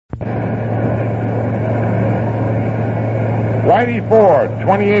Whitey Ford,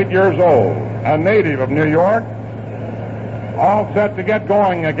 28 years old, a native of New York, all set to get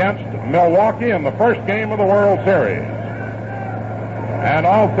going against Milwaukee in the first game of the World Series. And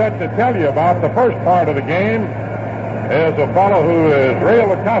all set to tell you about the first part of the game is a fellow who is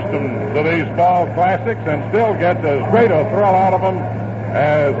real accustomed to these fall classics and still gets as great a thrill out of them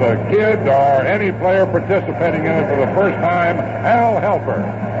as a kid or any player participating in it for the first time, Al Helper.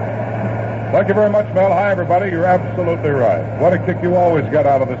 Thank you very much, Mel. Hi, everybody. You're absolutely right. What a kick you always get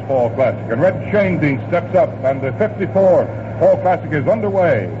out of this fall classic. And Red Shanding steps up, and the 54 fall classic is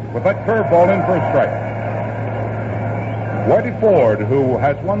underway with that curveball in for a strike. Whitey Ford, who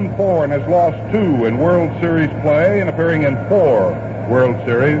has won 4 and has lost 2 in World Series play and appearing in 4 World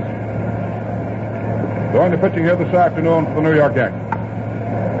Series, going to pitching here this afternoon for the New York Yankees.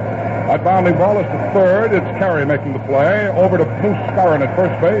 That bounding ball is to third. It's Carey making the play. Over to Moose Scarron at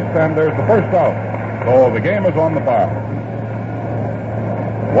first base, and there's the first out. So the game is on the bar.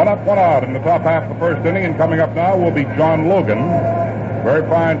 1 up, 1 out in the top half of the first inning, and coming up now will be John Logan, very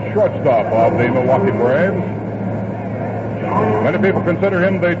fine shortstop of the Milwaukee Braves. Many people consider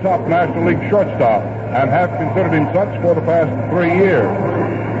him the top National League shortstop and have considered him such for the past 3 years.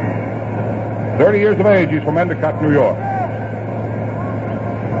 30 years of age. He's from Endicott, New York.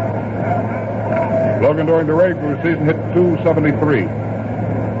 Logan during the regular season hit .273.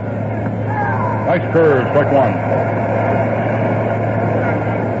 Nice curve, strike 1.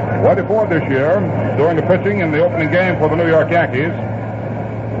 Whitey Ford this year, doing the pitching in the opening game for the New York Yankees,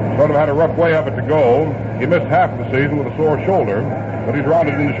 sort of had a rough way of it to go. He missed half the season with a sore shoulder, but he's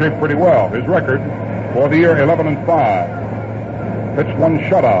rounded into shape pretty well. His record for the year, 11-5. Pitched 1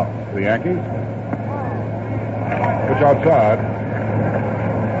 shutout to the Yankees. Pitch outside.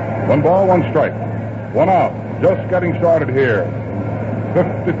 1 ball, 1 strike. 1 out. Just getting started here.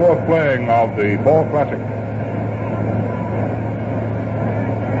 54th playing of the Fall Classic.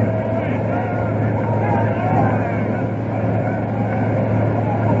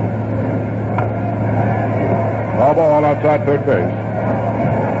 Foul ball outside third base.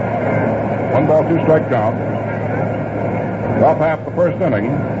 1 ball, 2 strike count. Top half the first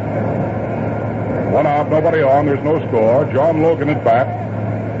inning. 1 out, nobody on. There's no score. John Logan at bat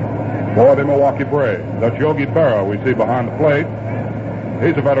for the Milwaukee Braves. That's Yogi Berra we see behind the plate.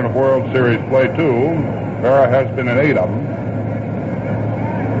 He's a veteran of World Series play, too. Berra has been in 8 of them.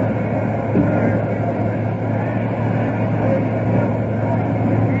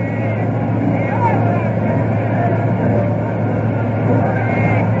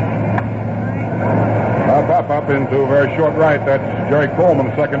 Up into a very short right. That's Jerry Coleman,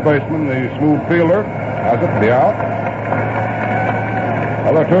 the second baseman, the smooth fielder. Has it for the out.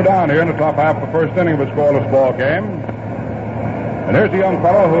 Well, they're 2 down here in the top half of the first inning of a scoreless ball game. And here's a young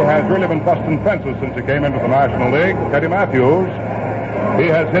fellow who has really been busting fences since he came into the National League, Teddy Matthews. He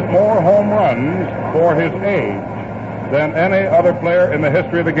has hit more home runs for his age than any other player in the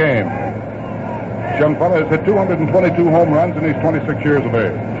history of the game. This young fellow has hit 222 home runs and he's 26 years of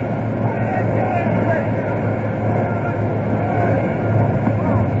age.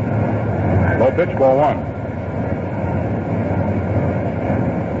 Pitch, ball 1.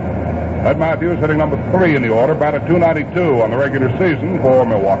 Ed Matthews hitting number 3 in the order, batted .292 on the regular season for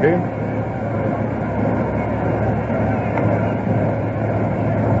Milwaukee.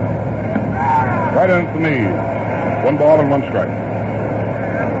 Right in at the knees. 1 ball and 1 strike.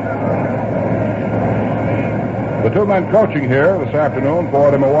 The 2 men coaching here this afternoon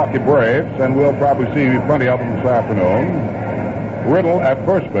for the Milwaukee Braves, and we'll probably see plenty of them this afternoon. Riddle at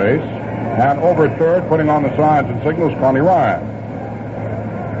first base. And over at third, putting on the signs and signals, Connie Ryan.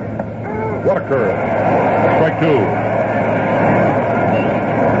 What a curve. Strike 2.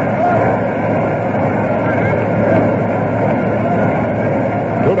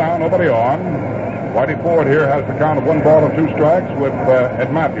 Two down, nobody on. Whitey Ford here has the count of 1 ball and 2 strikes with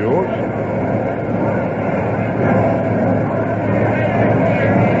Ed Matthews.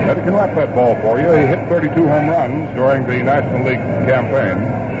 Eddie can wrap that ball for you. He hit 32 home runs during the National League campaign.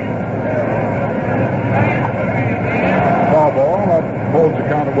 Foul ball, that holds the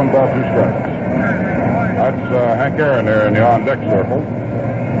count of 1 ball, 2 strikes. That's Hank Aaron there in the on-deck circle.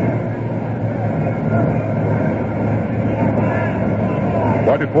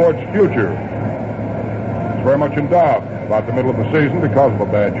 Whitey Ford's future is very much in doubt about the middle of the season because of a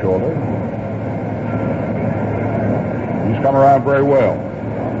bad shoulder. He's come around very well.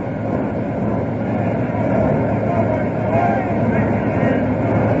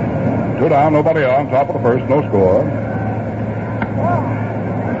 Two down, nobody on, top of the first, no score.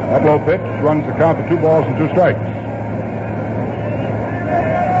 That low pitch runs the count to 2 balls and 2 strikes.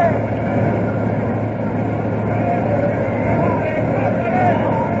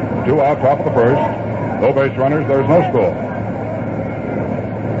 Now, top of the first. No base runners. There's no score.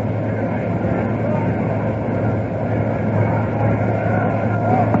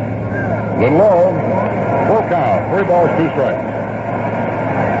 Little low. Full count. 3 balls, 2 strikes.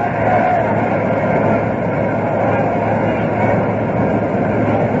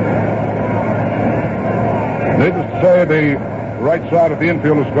 Needless to say, the right side of the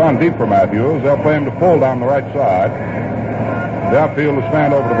infield has gone deep for Matthews. They'll play him to pull down the right side. The outfield will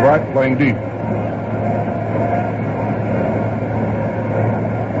stand over to the right, playing deep.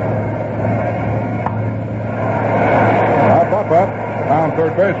 Now, pop up. Down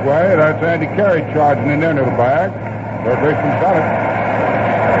third base way. That's Andy Carey charging in there near the bag. Third baseman got it.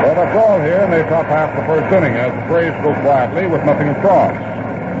 Well, that's all here, and they top half the first inning as the Braves go quietly with nothing across.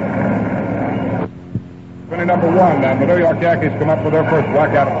 Inning number 1, and the New York Yankees come up with their first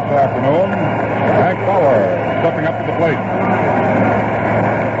whack at it this afternoon. Hank Bauer stepping up to the plate.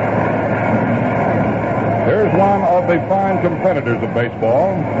 Here's one of the fine competitors of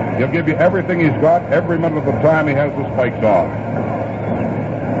baseball. He'll give you everything he's got every minute of the time he has the spikes on.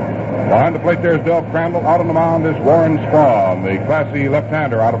 Behind the plate there's Del Crandall. Out on the mound is Warren Spahn, the classy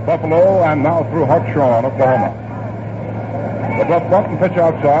left-hander out of Buffalo and now through Hawkshaw, Oklahoma. The bluff bunt and pitch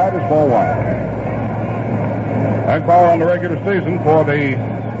outside is ball 1. Hank Bauer on the regular season for the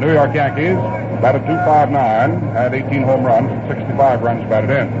New York Yankees batted .259, had 18 home runs, 65 runs batted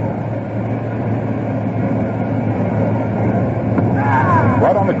in.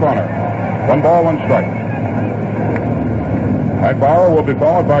 Right on the corner. 1 ball, 1 strike. Hank Bauer will be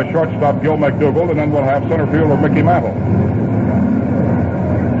followed by shortstop Gil McDougald, and then we'll have center fielder Mickey Mantle.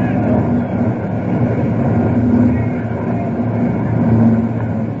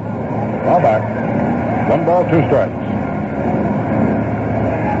 Now back. 1 ball, 2 strikes.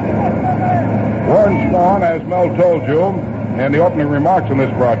 Warren Spahn, as Mel told you in the opening remarks in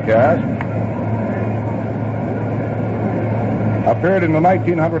this broadcast, appeared in the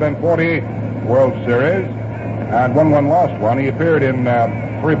 1948 World Series and won one, lost one. He appeared in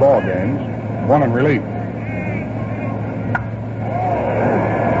 3 ball games, 1 in relief.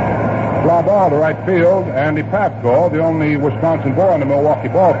 Fly ball to right field. Andy Papko, the only Wisconsin boy in the Milwaukee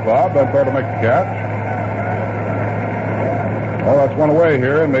Ball Club, that's there to make the catch. Well, that's 1 away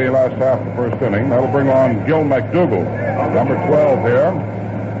here in the last half of the first inning. That'll bring on Gil McDougald, number 12 here,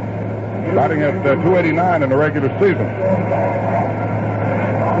 batting at .289 in the regular season.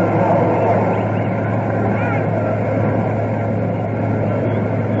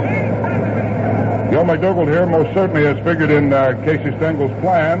 Gil McDougald here most certainly has figured in Casey Stengel's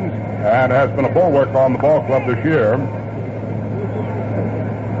plans and has been a bulwark on the ball club this year.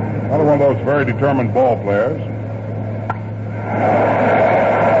 Another one of those very determined ball players.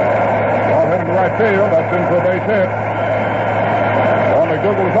 Ball hit into right field. That's in for a base hit. Well,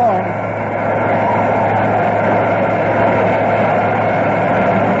 McDougald is on.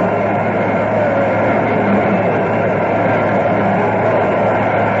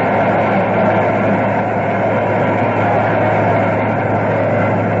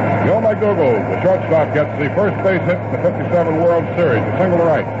 Gil McDougald, the shortstop, gets the first base hit in the 57 World Series, a single to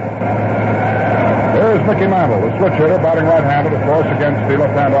right. There's Mickey Mantle, the switch hitter, batting right-handed, of course, against the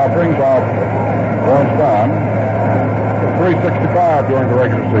left-hand offerings of Warren Spahn. 365 during the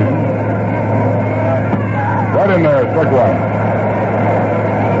regular season. Right in there, strike 1.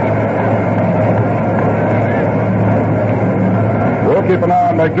 We'll keep an eye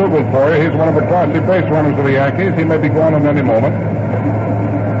on McDougald for you. He's one of the classy base runners of the Yankees. He may be going in any moment.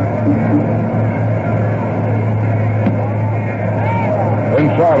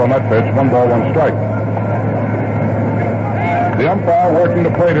 Inside on that pitch, 1 ball, 1 strike. The umpire working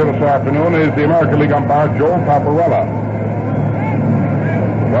the plate here this afternoon is the American League umpire, Joe Paparella.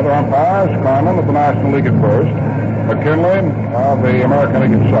 The other umpires, Carmen of the National League at first, McKinley of the American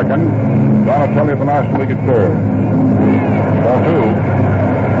League at second, Donatelli of the National League at third. Ball 2.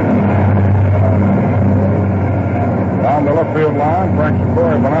 Down the left field line, Frank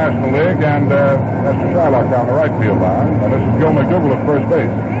Secor of the National League, and Mr. Shylock down the right field line. And this is Gil McDougald at first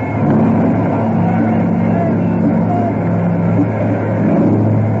base.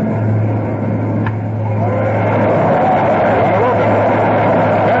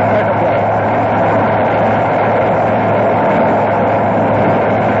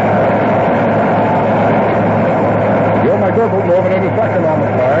 Gil McDougald moving into second on the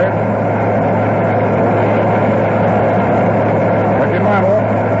play.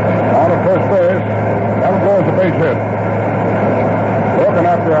 On at first base. That goes a base hit. Looking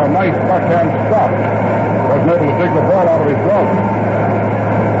after a nice backhand stop. Wasn't able to dig the ball out of his glove.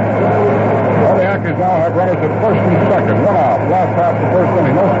 Well, the Yankees now have runners at first and second. One out. Last half of the first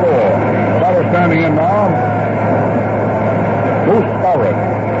inning. No score. Batter standing in now. Moose Scarrett.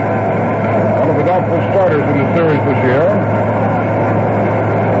 One of the doubtful starters in the series this year.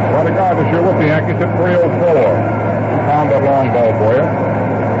 Well, the guy this year with the Yankees hit 304. Found that long ball for you.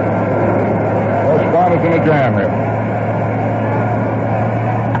 Well, Scott is in a jam here.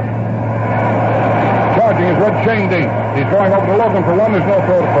 Charging is Red Shane Dean. He's going over to Logan for one. There's no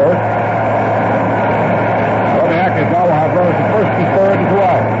throw to first. Well, the Yankees now will have runners at first and third and 2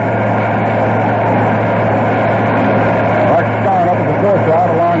 out. Mark Stein up at the fourth out,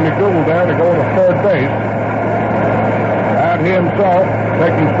 allowing McDougal there to go to third base. And he himself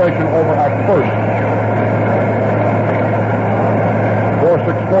taking station over at first.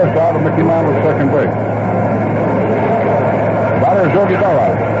 4-6 fourth out of Mickey Mantle at second base. Batter is Yogi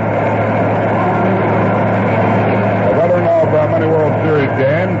Berra. Many World Series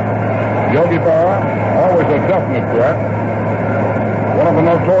games. Yogi Berra, always a definite threat. One of the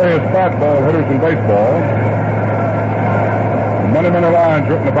notorious bat ball hitters in baseball. Many, many lines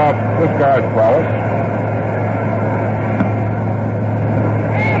written about this guy's prowess.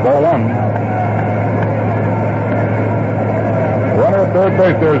 Ball one. Runner at third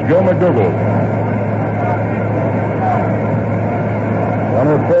base there is Gil McDougal.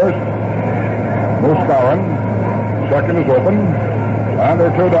 Runner at first, Moose Scarrett. Second is open, and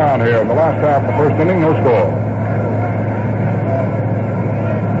they're 2 down here in the last half of the first inning. No score.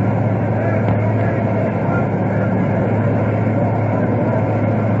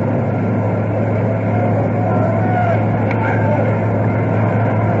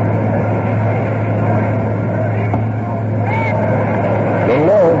 Little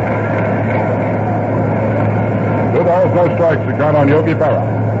low. 2 balls, no strikes. The count on Yogi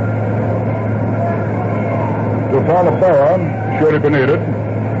Berra. To follow Berra, Shorty Benitez,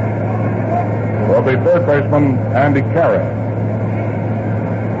 will be third baseman Andy Carey.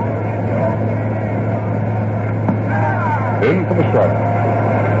 In for the strike.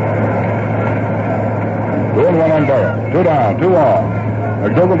 2-1 on Berra. 2 down, 2 on.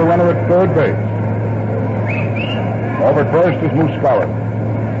 McDougal, the runner at third base. Over at first is Moose Scarrett.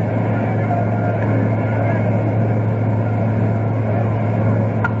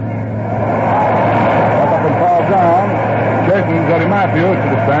 Matthews to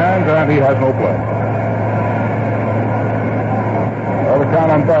the stands, and he has no play. Well, the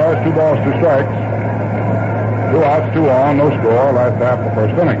count on Berra is 2 balls, 2 strikes. 2 outs, 2 on, no score, last half of the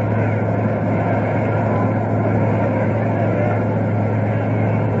first inning.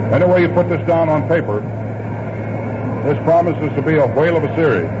 Anyway you put this down on paper, this promises to be a whale of a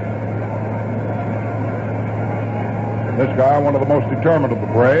series. This guy, one of the most determined of the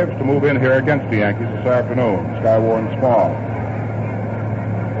Braves, to move in here against the Yankees this afternoon. Skywarren Spawn.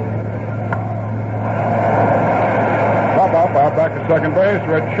 Out back to second base,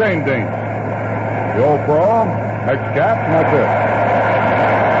 Red Shane Dean. The old pro makes catch, and that's it.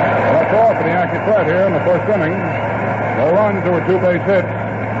 Well, that's all for the Yankee threat here in the first inning. No runs, there were 2 base hits.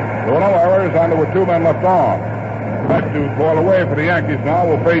 There were no errors, and there were 2 men left on. Back to boil away for the Yankees now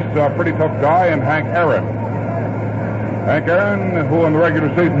will face a pretty tough guy in Hank Aaron. Hank Aaron, who in the regular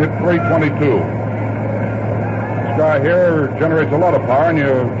season hit .322. This guy here generates a lot of power, and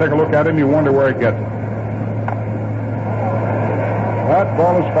you take a look at him, you wonder where he gets it. That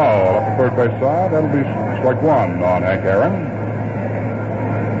ball is foul up the third base side. That'll be strike 1 on Hank Aaron.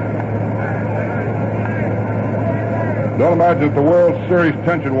 Don't imagine that the World Series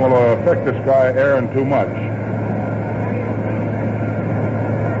tension will affect this guy Aaron too much.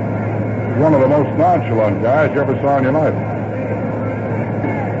 He's one of the most nonchalant guys you ever saw in your life.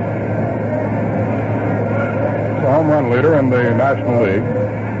 He's a home run leader in the National League.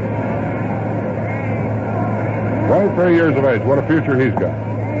 23 years of age. What a future he's got.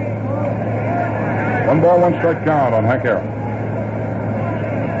 1 ball, 1 strike count on Hank Aaron.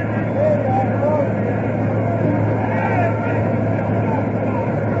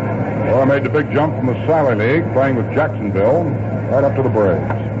 Well, I made the big jump from the Sally League, playing with Jacksonville, right up to the Braves.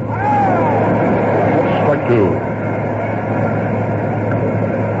 That's strike 2.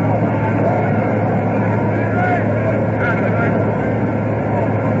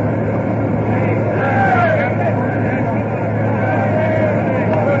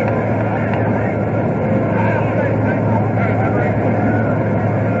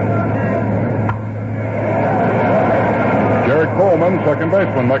 Second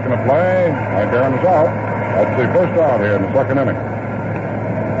baseman making a play. Hank Aaron is out. That's the first out here in the second inning.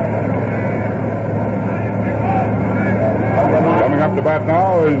 Coming up to bat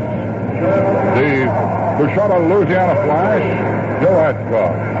now is the Coachella, Louisiana Flash, Joe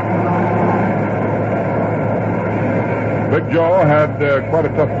Hatchcock. Big Joe had quite a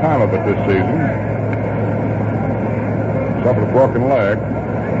tough time of it this season. Suffered a broken leg.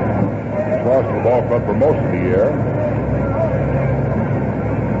 Lost to the ball club for most of the year.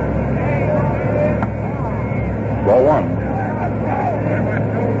 Ball one.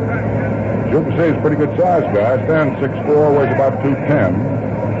 As you can see, he's a pretty good size guy. Stands 6'4", weighs about 210.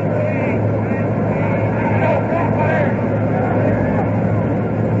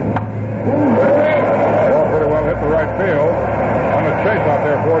 Ball pretty well hit the right field. On the chase out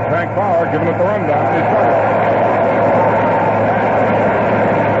there for Hank Power, giving it the rundown. He's got it.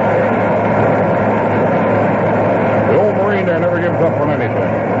 The old Marine there never gives up on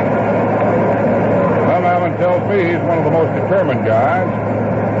anything. Tom Allen tells me he's one of the most determined guys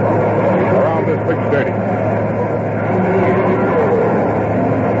around this big stadium.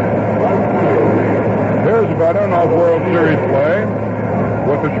 Here's a veteran of World Series play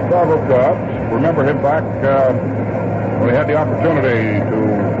with the Chicago Cubs. Remember him back when he had the opportunity to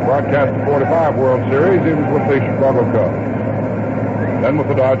broadcast the 45 World Series. He was with the Chicago Cubs. Then with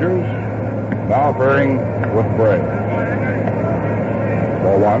the Dodgers. Now appearing with the Braves.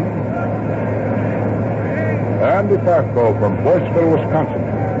 Ball one. Andy Pafko from Boyceville, Wisconsin.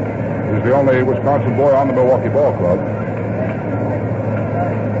 He's the only Wisconsin boy on the Milwaukee Ball Club.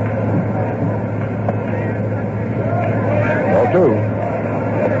 Ball two.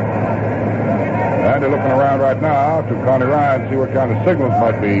 Andy looking around right now to Connie Ryan, see what kind of signals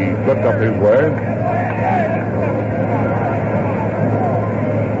might be flipped up his way.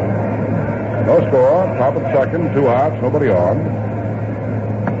 No score. Top of the second. 2 outs. Nobody on.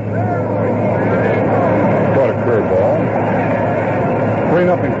 Quite a curveball.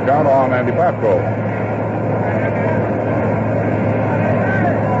 3-0 count on Andy Pafko.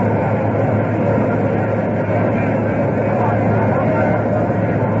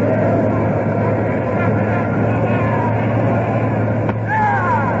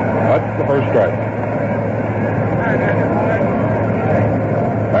 That's the first strike.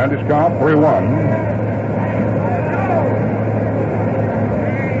 Andy's count 3-1.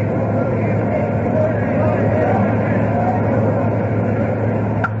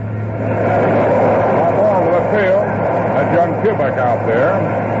 Back out there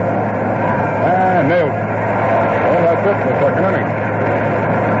and nailed it. Well, that's it for the second inning.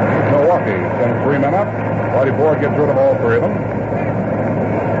 Milwaukee sends 3 men up. Whitey Ford gets rid of all 3 of them.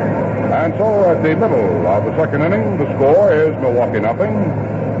 And so at the middle of the second inning, the score is Milwaukee nothing,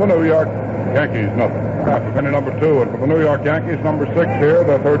 the New York Yankees nothing. After inning number 2, and for the New York Yankees, number 6 here,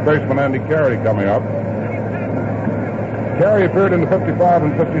 the third baseman Andy Carey coming up. Carey appeared in the 55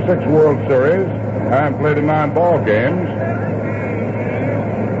 and 56 World Series and played in 9 ball games.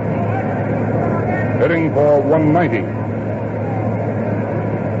 Hitting for 190.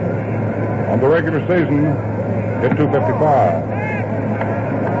 On the regular season, hit 255.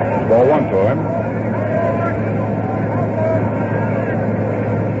 Ball one to him.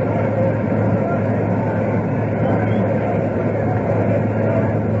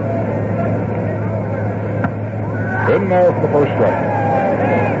 In there for the first strike.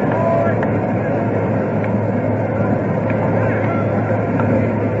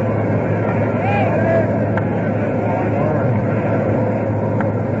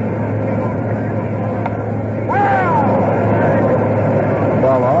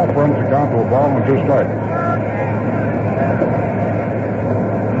 Count to a ball and 2 strikes.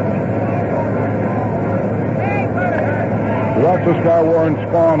 To watch this guy Warren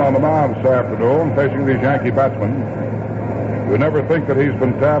Spahn on the mound this afternoon facing these Yankee batsmen, you'd never think that he's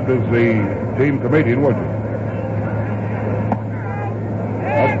been tabbed as the team comedian, would you?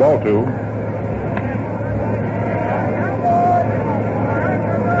 That's ball 2.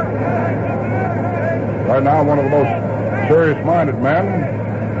 Right now, one of the most serious-minded men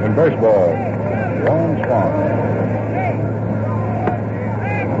in baseball, Warren Spahn.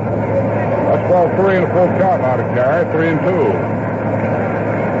 That's ball 3 and a full count now to Carey, 3-2.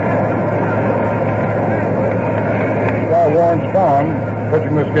 Warren Spahn,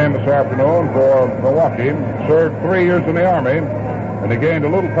 pitching this game this afternoon for Milwaukee, served 3 years in the Army, and he gained a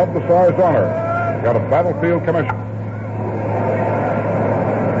little publicized honor. Got a battlefield commission.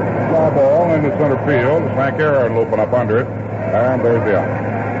 Fly ball in the center field. Hank Aaron will open up under it, and there's the out.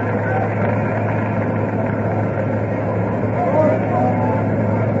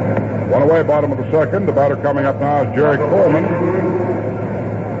 One away, bottom of the second. The batter coming up now is Jerry Coleman.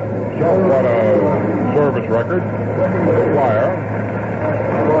 Shows what a service record. A flyer.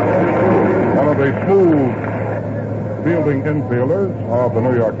 One of the smooth fielding infielders of the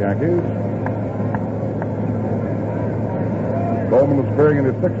New York Yankees. Coleman is appearing in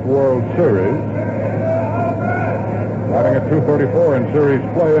his 6th World Series. batting at .234 in series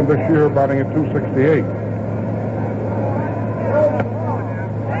play, and this year batting at .268.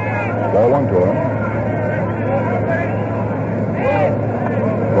 Ball one to him.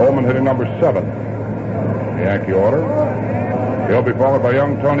 Coleman hitting number 7. The Yankee order. He'll be followed by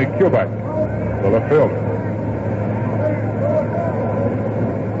young Tony Kubek, the left fielder.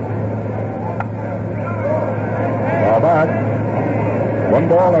 Now back. 1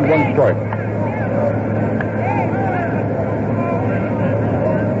 ball and 1 strike.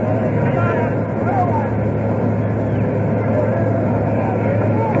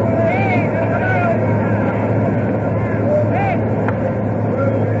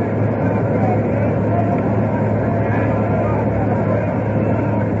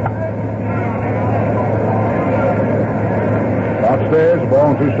 Downstairs, ball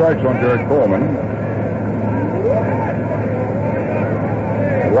and 2 strikes on Jared Coleman.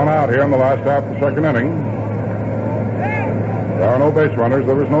 Run out here in the last half of the second inning. There are no base runners.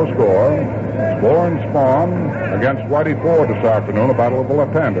 There is no score. Score and Spawn against Whitey Ford this afternoon, a battle of the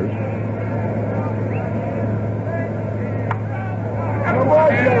left-handers.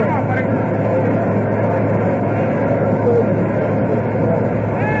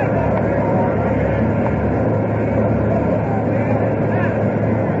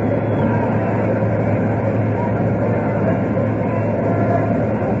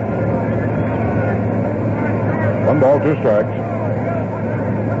 Ball, 2 strikes.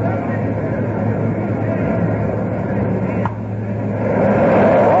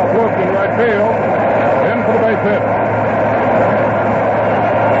 Off look in right field. In for the base hit.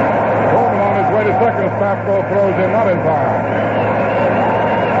 Coleman on his way to second. Spafko throws in, not in time.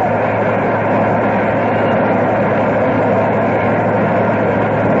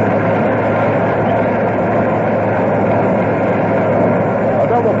 A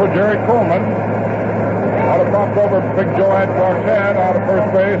double for Jerry Coleman. Popped over Big Joe Adcock's head out of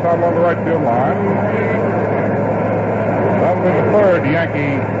first base, out along the right field line. That'll be the 3rd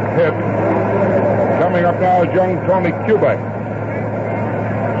Yankee hit. Coming up now is young Tony Kubek.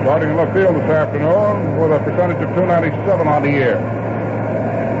 Starting in left field this afternoon with a percentage of .297 on the year.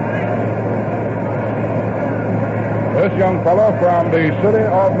 This young fellow from the city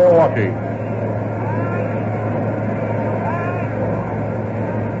of Milwaukee.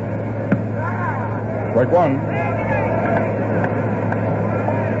 Strike 1.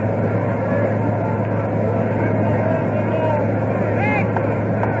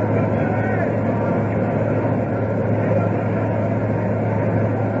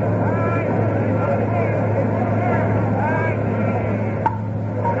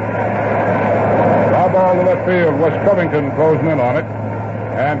 Foul ball to left field. Wes Covington closing in on it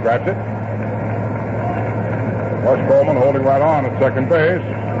and grabs it. Wes Coleman holding right on at second base.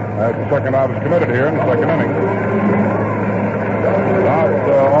 As the second out is committed here in the second inning. Now it's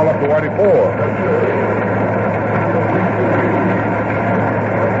all up to Whitey Ford.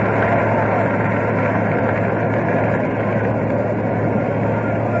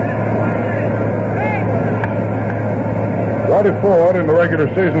 Whitey Ford in the regular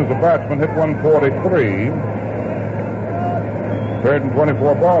season as a batsman hit 143. Appeared in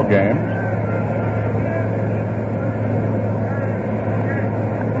 24 ball games.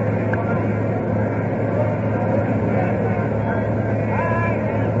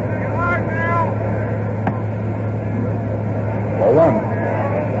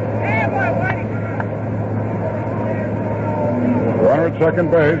 Runner at second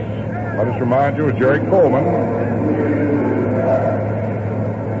base, let us remind you, is Jerry Coleman.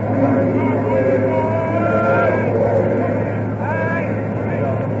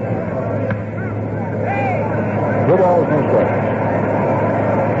 Two balls, no strikes.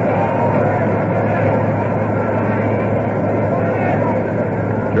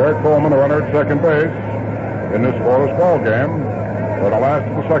 Jerry Coleman, a runner at second base in this scoreless ball game. For the last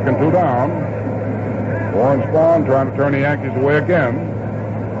of the second, 2 down. Warren Spahn trying to turn the Yankees away again.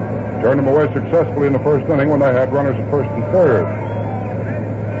 Turned them away successfully in the first inning when they had runners at first and third.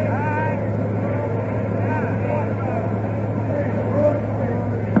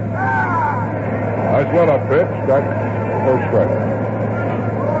 Nice let-up pitch. Got first strike.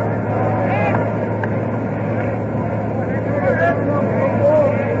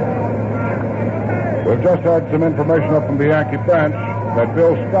 We've just had some information up from the Yankee bench that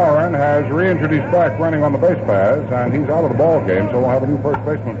Bill Skowron has re-injured his back running on the base paths, and he's out of the ball game, so we'll have a new first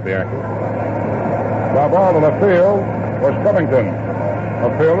baseman for the Yankees. Fly ball to left field was Covington.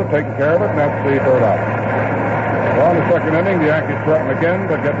 Left fielder taking care of it, and that's the 3rd out. Well, in the second inning, the Yankees threatened again,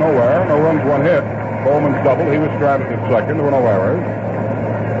 but get nowhere. No runs, 1 hit. Coleman's double. He was stranded at second. There were no errors.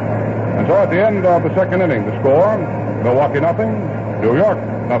 And so at the end of the second inning, the score, Milwaukee nothing, New York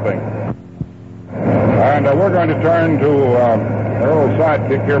nothing. And we're going to turn to our old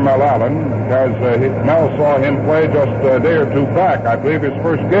sidekick here, Mel Allen, because Mel saw him play just a day or two back, I believe his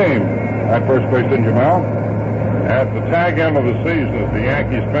first game at first base, didn't you, Mel? At the tag end of the season, as the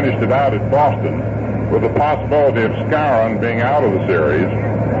Yankees finished it out at Boston, with the possibility of Skowron being out of the series,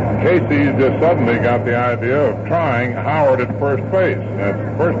 Casey just suddenly got the idea of trying Howard at first base. That's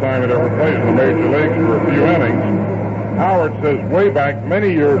the first time he'd ever played in the major leagues for a few innings. Howard says way back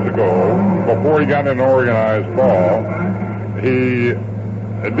many years ago, before he got into organized ball, he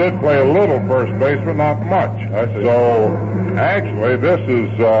did play a little first base, but not much. So, actually, this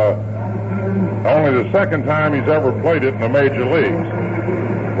is only the second time he's ever played it in the major leagues.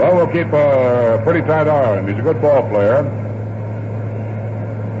 Well, we'll keep a pretty tight eye on him. He's a good ball player.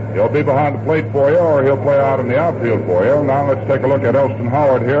 He'll be behind the plate for you, or he'll play out in the outfield for you. Now let's take a look at Elston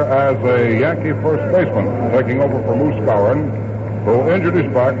Howard here as a Yankee first baseman, taking over for Moose Skowron, who injured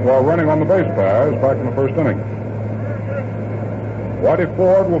his back while running on the base paths back in the first inning. Whitey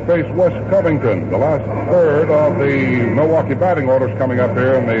Ford will face Wes Covington. The last third of the Milwaukee batting orders coming up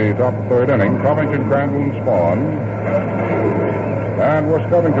here in the top of the third inning. Covington, Crandall, and Spawn. And Wes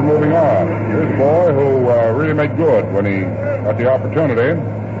Covington moving on. Here's a boy who really made good when he got the opportunity.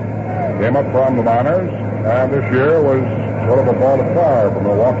 Came up from the minors, and this year was sort of a ball of fire for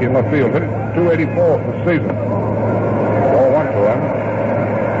Milwaukee in left field. Hit it 284 for the season. Ball one for him.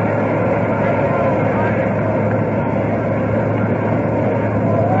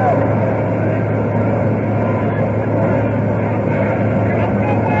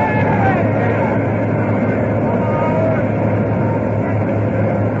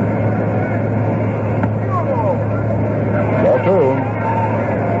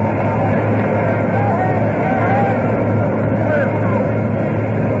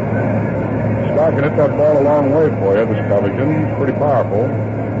 That ball a long way for you, this Covington. It's pretty powerful.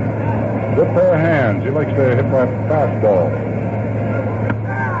 Good pair of hands. He likes to hit that fastball.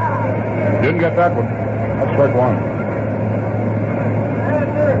 Didn't get that one. That's strike one.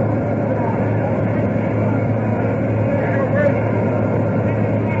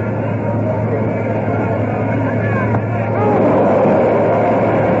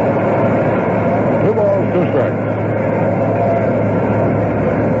 Two balls, two strikes.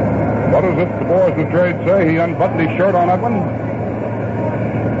 What is it the boys in the trade say? He unbuttoned his shirt on that one.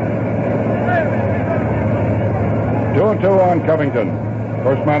 2-2 on Covington.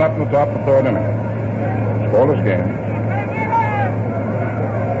 First man up in the top of the third inning. Scoreless game.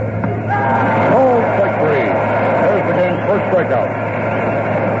 Oh, strike three. There's the game's first strikeout.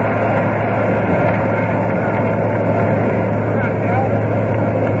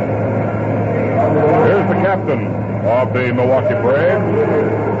 Here's the captain of the Milwaukee Braves,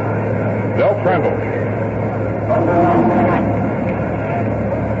 Del Crandall.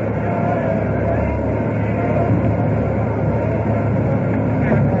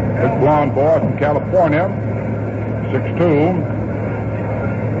 This blonde boy from California,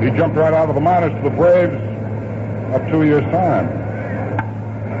 6'2". He jumped right out of the minors to the Braves up 2 years' time.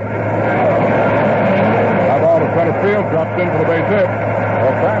 That ball to center field, drops in for the base hit.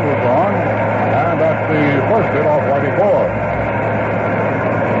 Well, Crandall's on, and that's the first hit off Whitey Ford.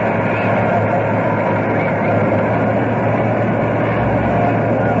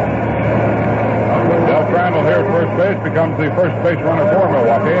 Here at first base becomes the first base runner for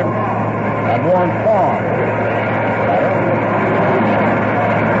Milwaukee, and Warren Spahn.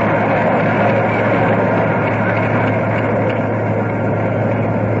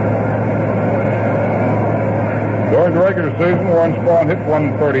 During the regular season, Warren Spahn hit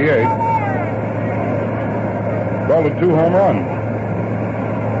 138, belted 2 home runs.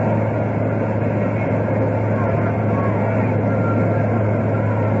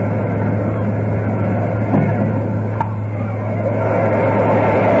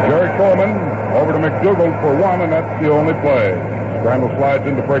 Over to McDougald for one, and that's the only play. Crandall slides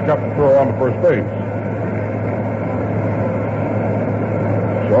in to break up the throw on the first base.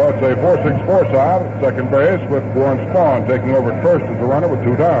 So it's a 4-6 Forsythe at second base with Warren Spahn taking over at first as the runner with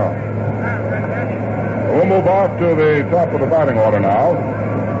 2 down. We'll move off to the top of the batting order now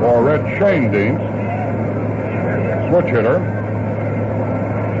for Red Shane Deans, switch hitter.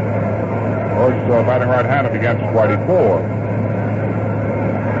 Of course, batting right-handed against Whitey Ford.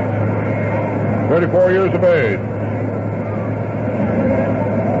 34 years of age.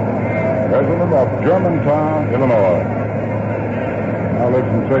 Resident of Germantown, Illinois. Now lives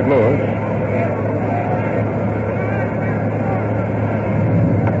in St. Louis.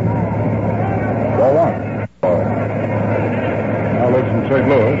 Ball one. Now lives in St.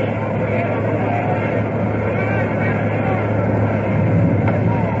 Louis.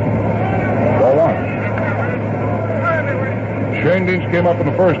 came up in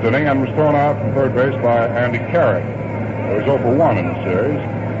the first inning and was thrown out from third base by Andy Carrick. He was 0 for 1 in the series.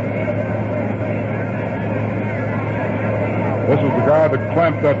 This is the guy that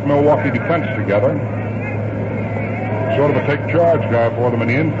clamped that Milwaukee defense together. Sort of a take-charge guy for them in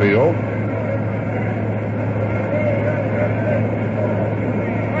the infield.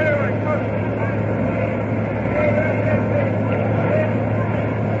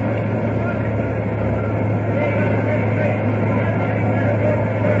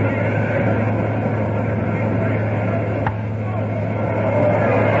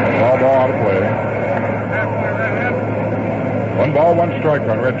 One strike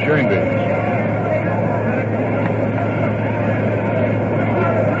on Red Shandies.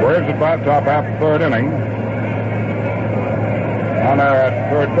 Braves at bat, top half the third inning. On there at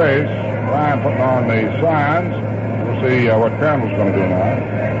third base, Ryan putting on the signs. We'll see what Crandall's going to do now.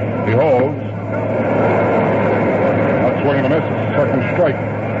 He holds. Not swinging a miss. It's the second strike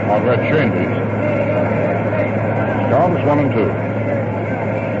on Red Shandies. Count is 1-2.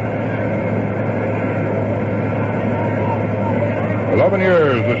 11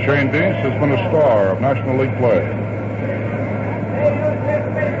 years that Shane Deese has been a star of National League play.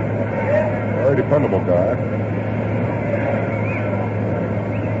 Very dependable guy.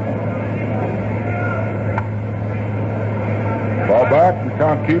 Ball back, the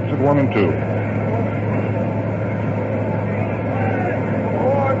count keeps at 1-2.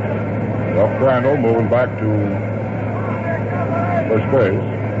 Ralph Crandall moving back to first base.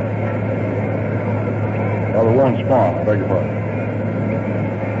 Warren Spahn, I beg your pardon.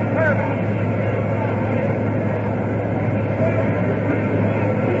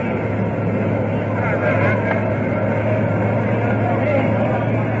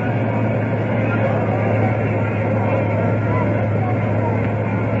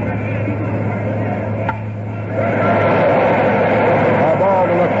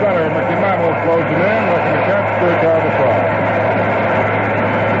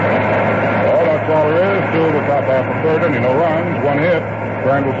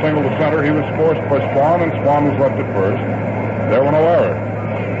 Single to center. He was forced by Spahn, and Spahn was left at first. There were no errors.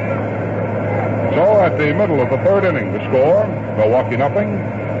 So at the middle of the third inning, the score, Milwaukee nothing,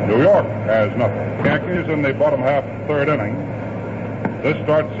 New York has nothing. Yankees in the bottom half of the third inning. This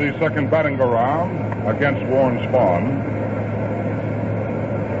starts the second batting go round against Warren Spahn.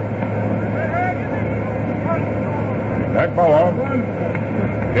 Hank Bauer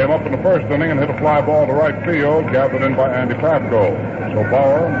came up in the first inning and hit a fly ball to right field, gathered in by Andy Pafko. So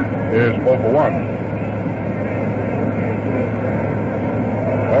Bauer is 0 for 1.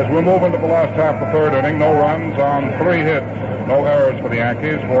 As we move into the last half of the third inning, no runs on 3 hits, no errors for the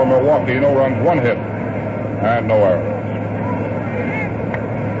Yankees. For Milwaukee, no runs, 1 hit, and no errors.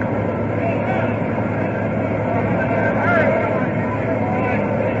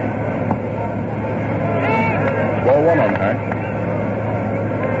 Ball 1 on Hank.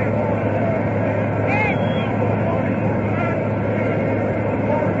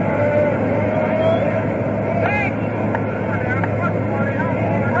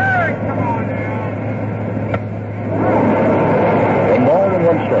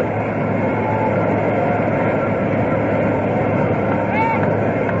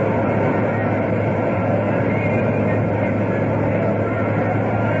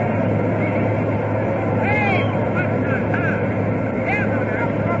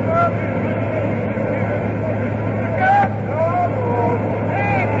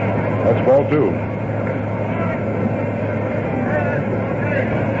 Ball 2.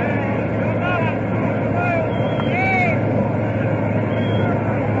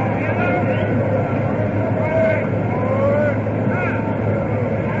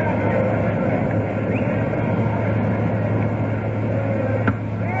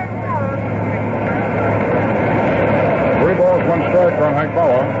 On Hank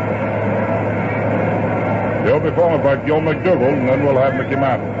Bauer. He'll be followed by Gil McDougall, and then we'll have Mickey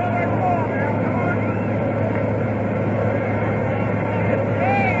Mantle.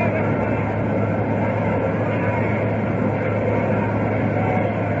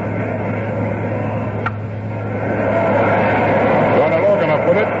 Johnny Logan up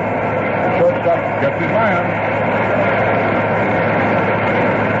with it. The shortstop gets his man.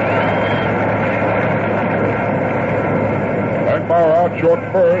 Bauer out short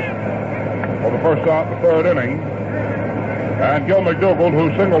first for the first out in the third inning. And Gil McDougall, who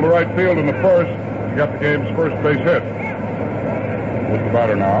singled to right field in the first, got the game's first base hit. With the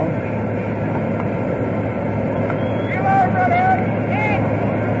batter now.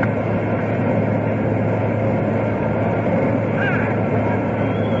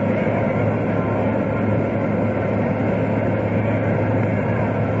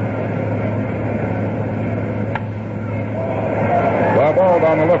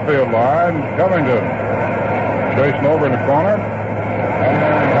 down the left field line. Covington chasing over in the corner. And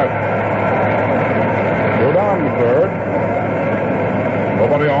has go down the third.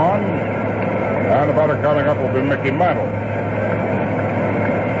 Nobody on. And the batter coming up will be Mickey Mantle.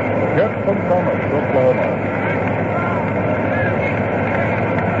 Hit from Commerce, Oklahoma.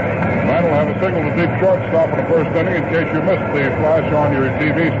 Mantle had a signal to deep shortstop in the first inning in case you missed the flash on your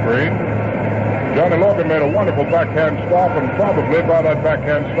TV screen. Johnny Logan made a wonderful backhand stop, and probably by that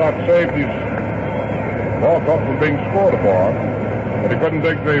backhand stop saved his ball club from being scored upon. But he couldn't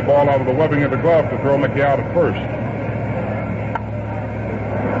dig the ball out of the webbing of the glove to throw Mickey out at first.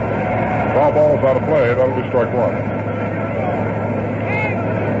 Foul ball's out of play. That'll be strike one.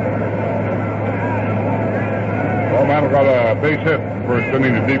 Well, Mantle got a base hit first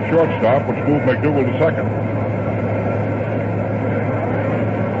inning to deep shortstop, which moved McDougal to second.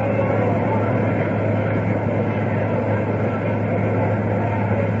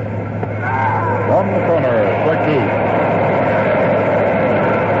 From the corner, strike two.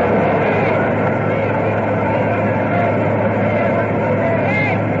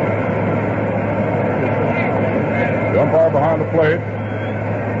 The umpire behind the plate,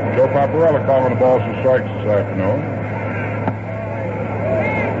 Joe Paparella, calling the balls and strikes this afternoon.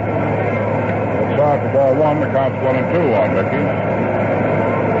 Outside for ball one, the count's 1-2 on Mickey.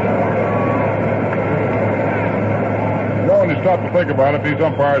 You know, when you stop to think about it, these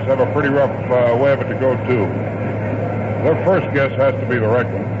umpires have a pretty rough way of it to go, too. Their first guess has to be the right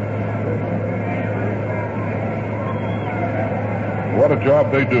one. What a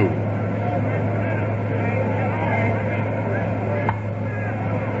job they do.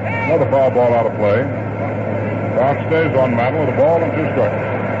 Another foul ball out of play. Count stays on Mantle with a ball and two strikes.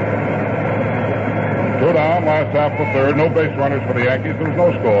 Two down, last half of the third. No base runners for the Yankees. There was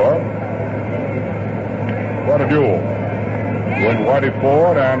no score. What a duel. With Whitey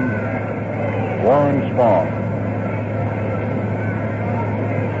Ford and Warren Spahn.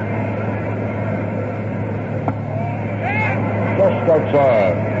 Just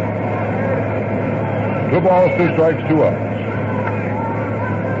outside. 2 balls, 2 strikes, 2 outs.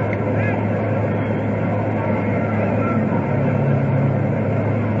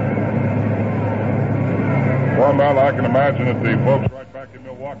 Well, I can imagine that the folks right back in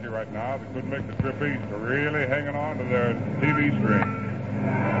Milwaukee right now that couldn't make the trip east are really hanging on to their TV screen.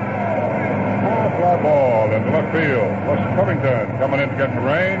 Fly ball into left field. Plus Covington coming in to get the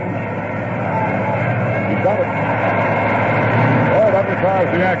range. He's got it. Oh, that retires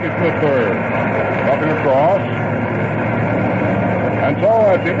the Yankees to the third. Nothing across. And so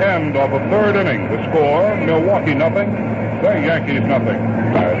at the end of the third inning, the score, Milwaukee nothing, the Yankees nothing.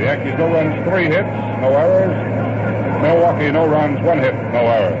 The Yankees no runs, 3 hits, no errors. Milwaukee no runs, 1 hit, no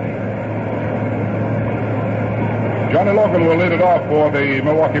errors. Johnny Logan will lead it off for the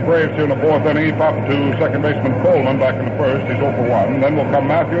Milwaukee Braves here in the 4th inning. He popped to second baseman Coleman back in the first. He's 0 for 1. Then will come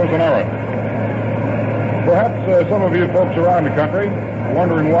Matthews and Aaron. Perhaps some of you folks around the country are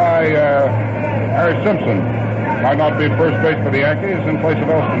wondering why Harry Simpson might not be at first base for the Yankees in place of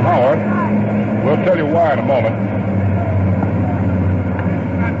Elston Howard. We'll tell you why in a moment.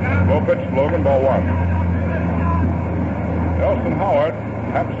 Low pitch to Logan, ball 1. Elston Howard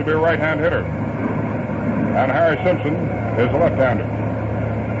happens to be a right-hand hitter. And Harry Simpson is a left-hander.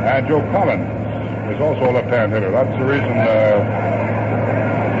 And Joe Collins is also a left-hand hitter. That's the reason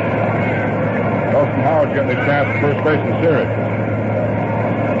Elston Howard's getting a chance at first base in the series.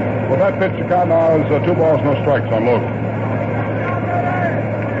 Well, that pitch to count now is 2 balls, no strikes on Logan.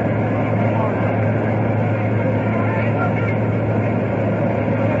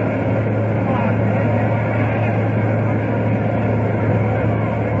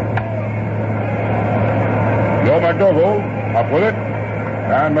 McDougal up with it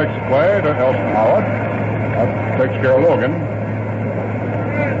and makes a play to Elston Howard. That takes care of Logan.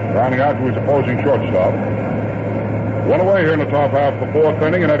 Rounding out to his opposing shortstop. 1 away here in the top half of the 4th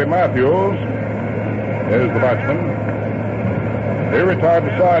inning, and Eddie Matthews is the batsman. He retired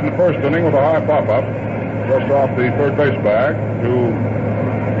the side in the first inning with a high pop-up just off the third base bag to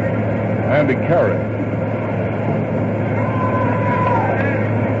Andy Carey.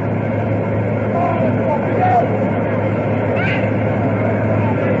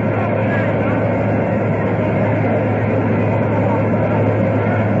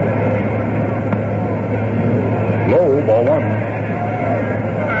 Ball 1.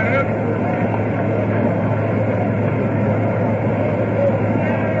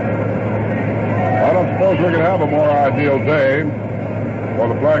 I don't suppose we could have a more ideal day for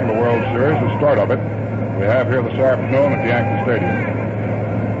the playing of the World Series, the start of it. We have here this afternoon at the Yankee Stadium.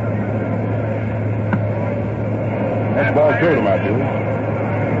 That's ball 2 to Matthews.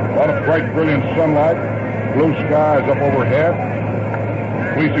 lot of bright, brilliant sunlight, blue skies up overhead,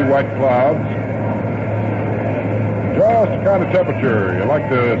 fleecy white clouds. Just the kind of temperature you like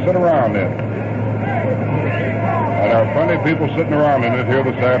to sit around in. And there are plenty of people sitting around in it here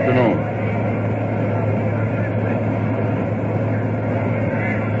this afternoon.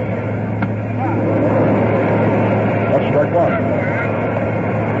 That's strike one.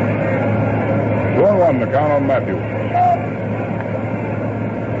 2-1 the count on Matthews.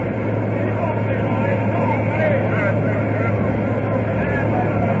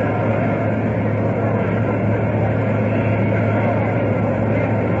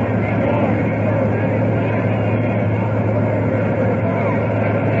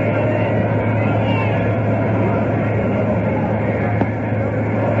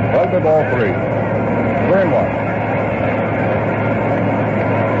 Ball 3. 3-1.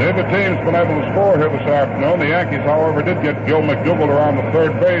 Neither team's been able to score here this afternoon. The Yankees, however, did get Joe McDougal around the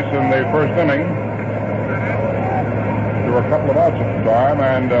third base in the first inning. There were a couple of outs at the time,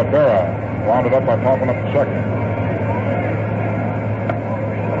 and Berra wound it up by popping up the second.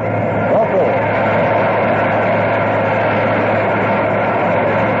 Ball 4.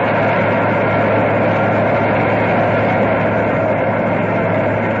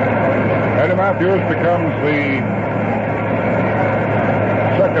 Matthews becomes the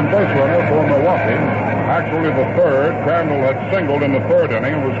second base runner for Milwaukee. Actually, the third. Crandall had singled in the third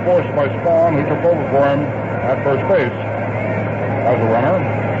inning and was forced by Spawn, who took over for him at first base as a runner.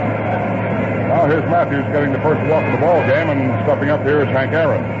 Now here's Matthews getting the first walk of the ball game, and stepping up here is Hank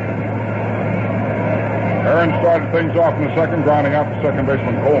Aaron. Aaron started things off in the second, grounding out the second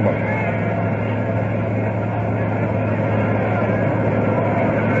baseman Coleman.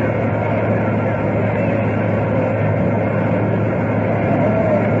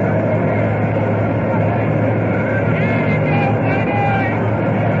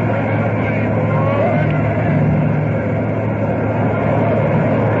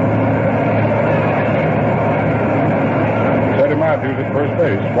 Matthews at first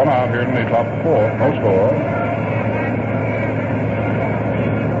base. One out here in the top of the fourth. No score.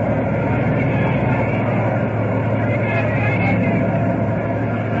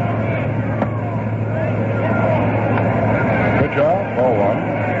 Good job. Ball 1.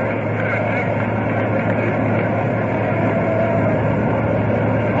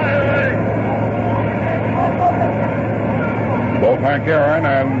 Both Hank Aaron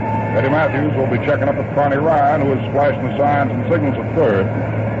and Eddie Matthews will be checking up with Barney Ryan, who is flashing the signs and signals at third.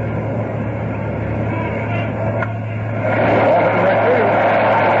 Ball hit in right field.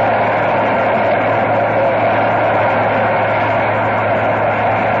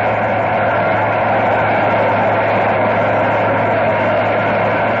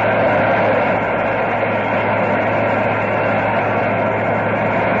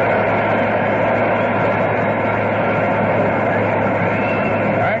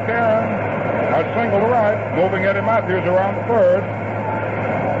 Single to right, moving Eddie Matthews around the third.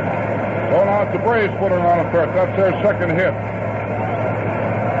 So now it's the Braves putting on a third. That's their second hit.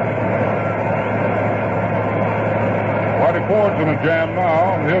 Whitey Ford's in a jam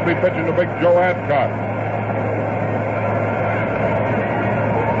now. He'll be pitching to big Joe Adcock.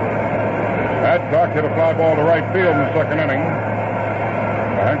 Adcock hit a fly ball to right field in the second inning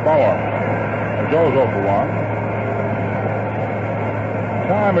by Hank Bauer. Joe's 0 for 1.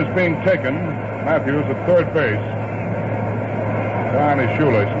 Time is being taken. Matthews at third base. Tying his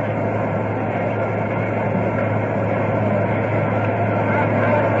shoelaces.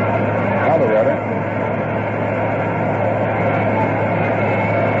 Now they're ready.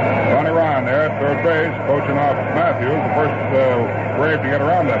 Barney Ryan there at third base, coaching off Matthews, the first Brave to get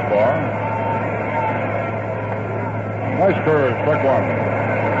around that far. Nice curve, strike one.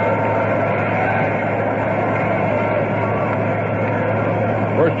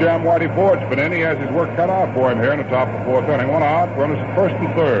 First jam Whitey Ford's been in. He has his work cut out for him here in the top of the fourth inning. One out, runners at first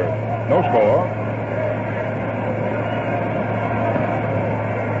and third. No score.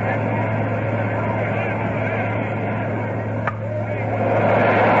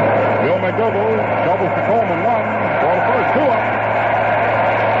 Bill McDougal doubles to Coleman, 1. Ball to first, 2 up.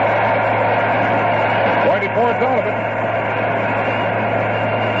 Whitey Ford's out of it.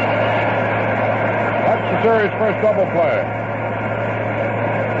 That's the series' first double play.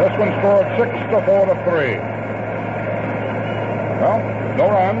 This one scored 6-4-3. Well, no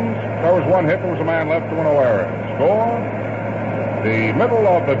runs. There was one hit. There was a man left, 2 no errors. Score. The middle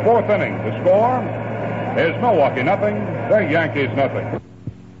of the fourth inning. The score is Milwaukee nothing. The Yankees nothing.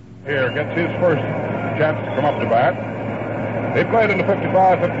 Here gets his first chance to come up to bat. He played in the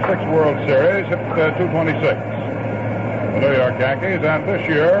 55-56 World Series. Hit 226. the New York Yankees, and this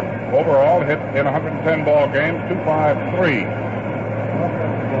year, overall, hit in 110 ball games, 253.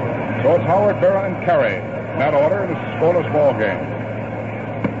 So it's Howard, Berra, and Carey. In that order, this is a scoreless ball game.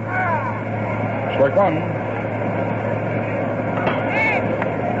 Strike one.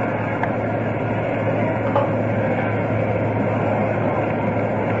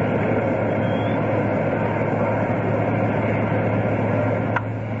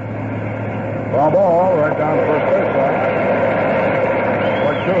 Foul ball right down the first base line.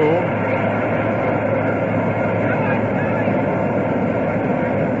 Strike two.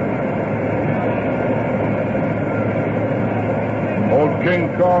 Old King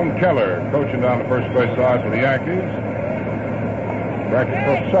Kong Keller coaching down the first base side for the Yankees. Bracket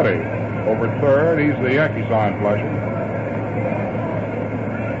Rossetti over third. He's the Yankee sign flasher.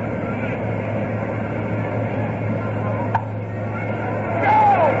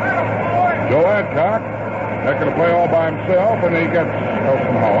 Joe Adcock, making a play all by himself, and he gets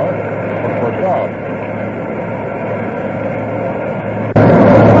Eisenhower for the first out.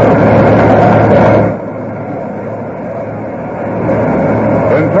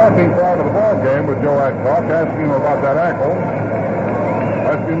 In talking prior to the ball game with Joe Adcock, asking him about that ankle,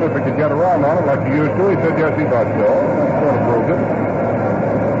 asking him if he could get around on it like he used to, he said yes, he thought so. That sort of proved it.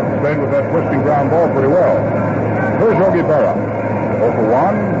 Stayed with that twisting ground ball pretty well. Here's Yogi Berra. 0 for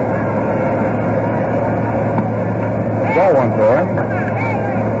 1. Ball one for him.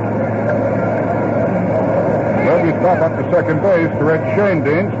 Yogi stopped up to second base to Red Shane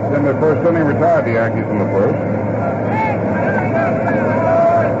Dinch. In the first inning, retired the Yankees in the first.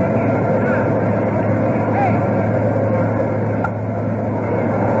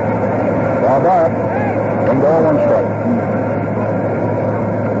 Foul back. 1 ball, 1 strike.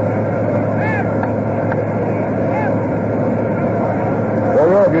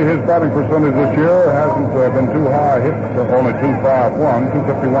 His batting percentage this year hasn't been too high. Hits only 251,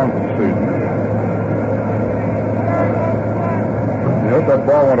 251 for the season. You hope that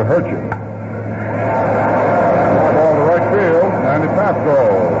ball won't hurt you. Ball to right field, Andy Pasco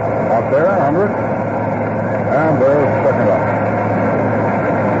out there, 100. And there's second out.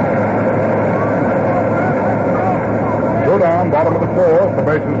 Two down, bottom of the fourth. The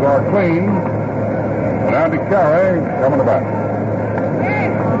bases are clean. And Andy Carey coming to bat.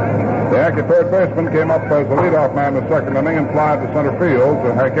 The Yankee third baseman came up as the leadoff man in the second inning and flied to center field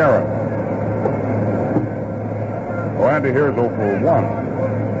to Hank Aaron. So Andy here's 0 for 1.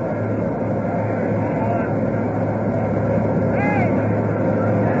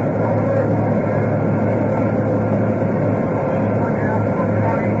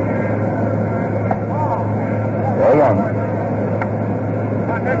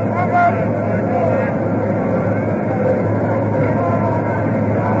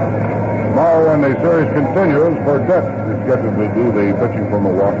 When the series continues, Burdette is scheduled to do the pitching for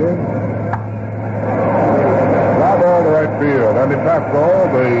Milwaukee. Fly ball to right field. Andy Pasco,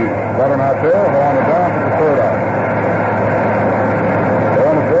 the veteran out there, on it down to the third out. So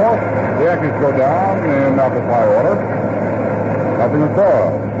on the fourth, the Yankees go down in apple pie order. Nothing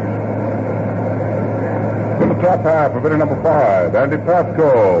across. In the top half of inning number 5, Andy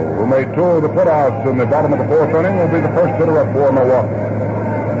Pasco, who made 2 of the putouts in the bottom of the fourth inning, will be the first hitter up for Milwaukee.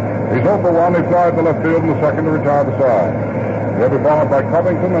 He's 0 for 1. He flies to left field in the second to retire the side. He'll be followed by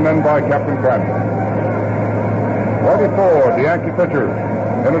Covington and then by Captain Cranmer. Bobby Ford, the Yankee pitcher,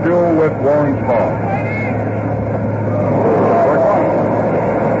 in a duel with Warren Spahn.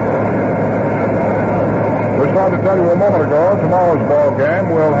 We started to tell you a moment ago, tomorrow's ball game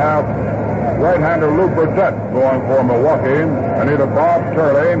will have right-hander Lou Burdette going for Milwaukee, and either Bob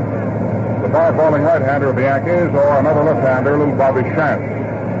Turley, the fire-falling right-hander of the Yankees, or another left-hander, little Bobby Shantz.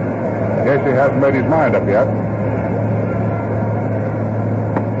 In case he hasn't made his mind up yet.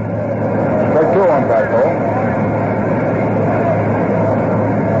 Strike 2 on Pasco.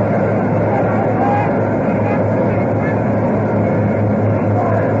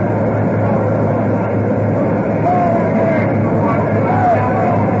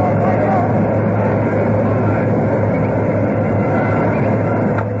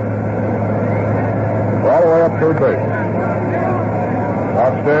 All the way up third base.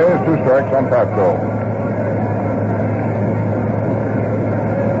 Stays, 2 strikes on Pasco.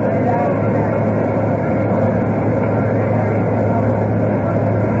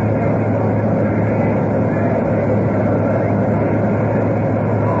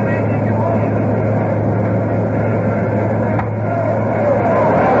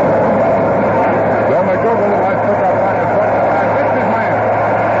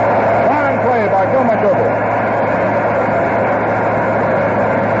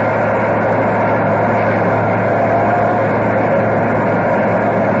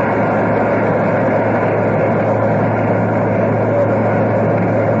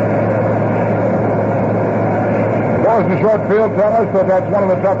 field tell us that that's one of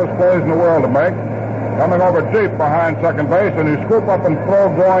the toughest plays in the world to make. Coming over deep behind second base, and you scoop up and throw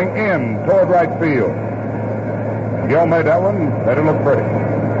going in toward right field. Gil made that one. Made it look pretty.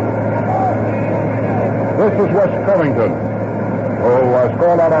 This is West Covington, who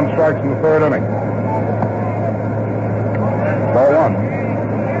scored out on strikes in the third inning. Ball one.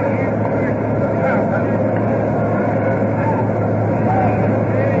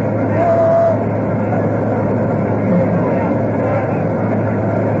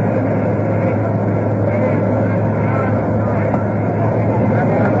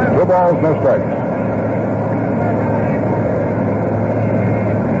 Two balls, no strikes.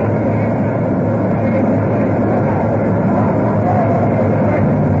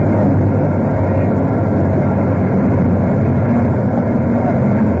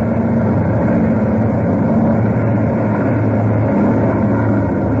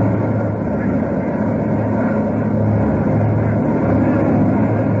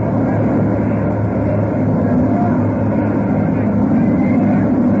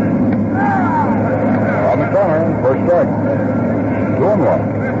 First strike. 2-1.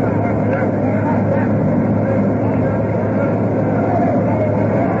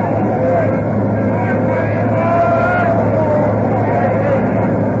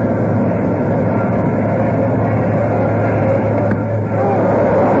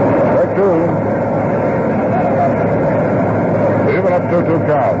 Strike two. Even up 2-2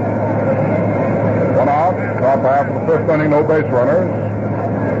 count. One out. Top half of the fifth inning. No base runners.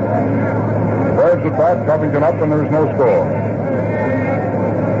 Braves at bat, Covington up, and there's no score.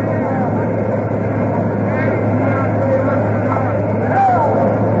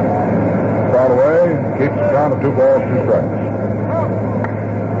 Foul away, keeps the count of 2 balls, 2 strikes.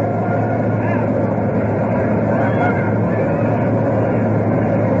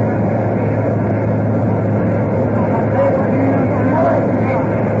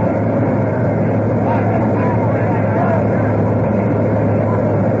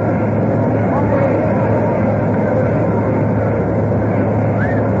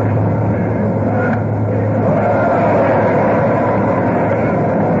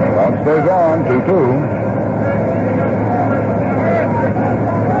 Stays on, 2-2.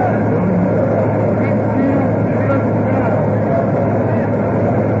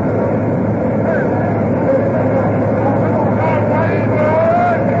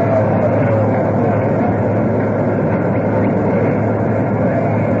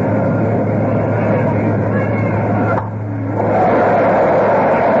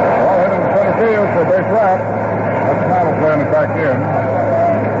 Well, hit in center field for a base wrap. That's Mantle playing it back in.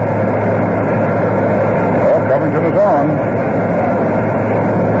 Covington is on.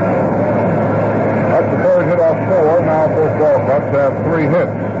 That's the third hit off 4. Now both ball clubs have 3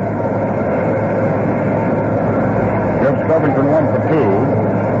 hits. Gives Covington 1 for 2.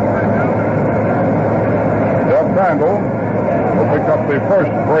 Del Crandall will pick up the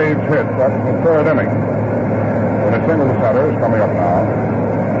first Braves hit. That's in the third inning. When a single to center is coming up now.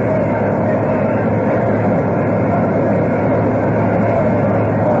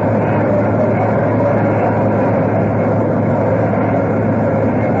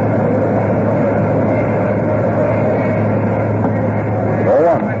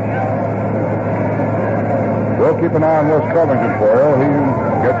 Keep an eye on West Covington for you. He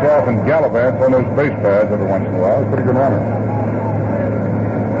gets off and gallivants on those base pads every once in a while. He's a pretty good runner.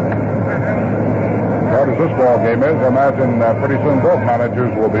 As hard as this ball game is, I imagine pretty soon both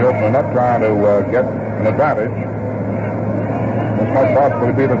managers will be opening up trying to get an advantage. This might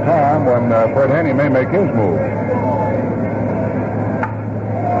possibly be the time when Fred Haney may make his move.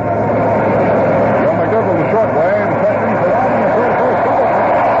 John McDougall the short way, the second for one, the third first double.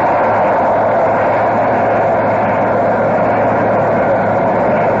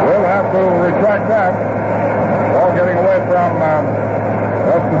 To retract that. Ball getting away from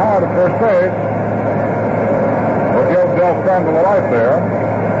Dustin Howard at first base. Will give Del Crandall a life there.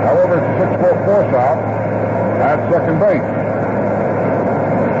 However, it's a 6-4 force out at second base.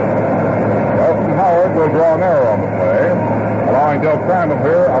 Dustin Howard will draw an error on the play, allowing Del Crandall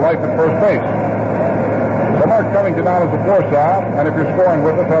here a life at first base. So Mark Covington down as a force out, and if you're scoring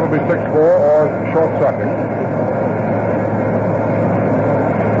with it, that'll be 6-4 or short second.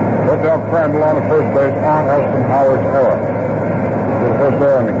 Del Crandall on the first base on Elston Howard's error. The first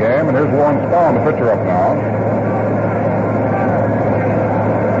error in the game, and here's Warren Spahn, the pitcher, up now.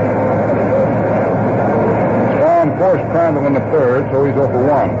 Spahn forced Crandall in the third, so he's 0 for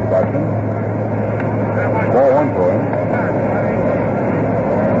 1. Ball 1 for him.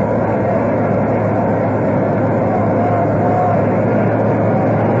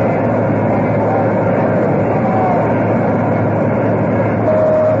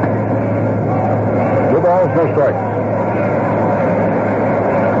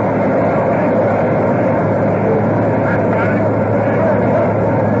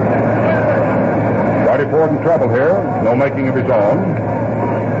 no making of his own.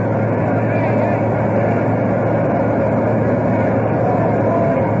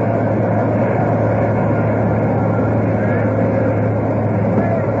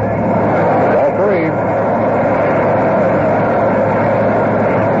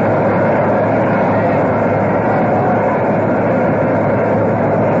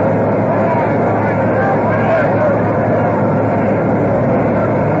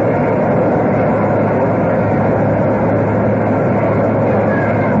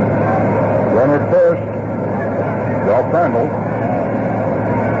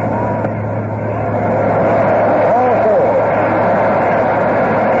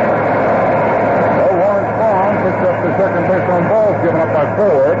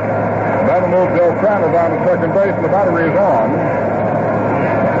 Second base, and the battery is on.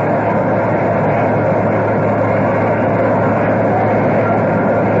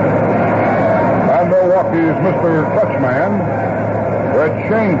 And Milwaukee's Mr. Clutchman, Red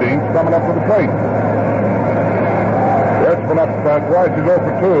Schoendienst, coming up to the plate. Red's been up twice. He's 0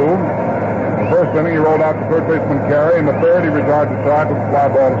 for 2. In the first inning, he rolled out to third baseman Carey. In the third, he retired to side with a fly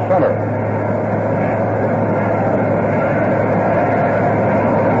ball to center.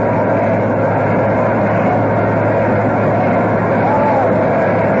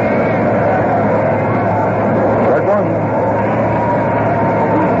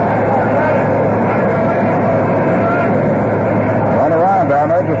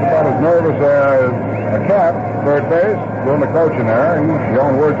 Third base, doing the coaching there, and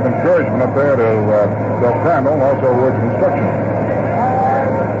yelling words of encouragement up there to Del Crandall, and also words of instruction.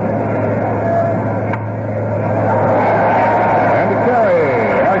 And to Carey,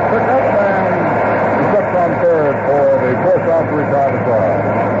 nice pickup, and he steps on third for the force out to retire the side.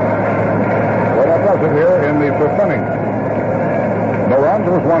 Well, that does it here in the fifth inning. No runs,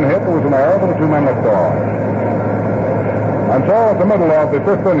 there was one hit, there was an error, there were 2 men left off. And so at the middle of the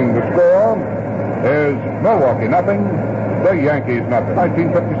fifth inning, the score is Milwaukee nothing, the Yankees nothing.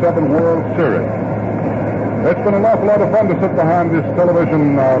 1957 World Series. It's been an awful lot of fun to sit behind this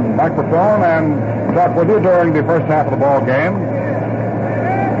television microphone and talk with you during the first half of the ball game.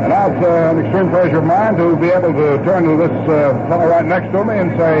 And now it's an extreme pleasure of mine to be able to turn to this fellow right next to me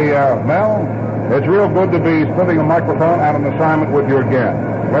and say, Mel, it's real good to be splitting a microphone at an assignment with you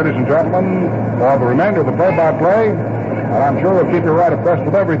again. Ladies and gentlemen, for the remainder of the play-by-play, and I'm sure we'll keep you right abreast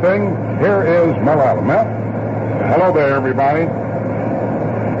with everything, here is Mel Allen. Mel? Hello there, everybody.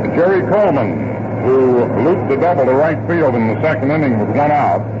 Jerry Coleman, who looped the double to right field in the second inning with 1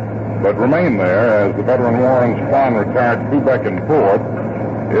 out, but remained there as the veteran Warren Spahn retired Kubek in fourth,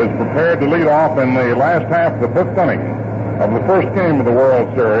 is prepared to lead off in the last half of the fifth inning of the first game of the World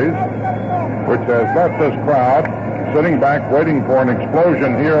Series, which has left this crowd sitting back waiting for an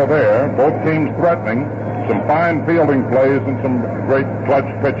explosion here or there, both teams threatening, some fine fielding plays and some great clutch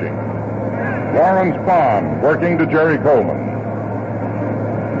pitching. Warren Spahn working to Jerry Coleman.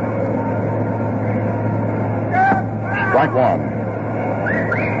 Strike one.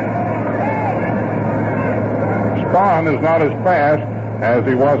 Spahn is not as fast as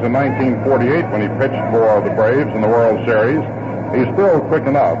he was in 1948 when he pitched for the Braves in the World Series. He's still quick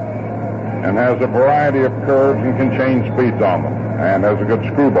enough and has a variety of curves and can change speeds on them and has a good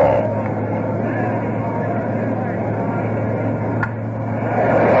screwball.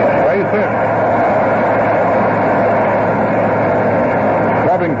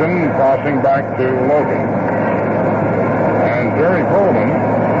 Crossing back to Logan. And Jerry Coleman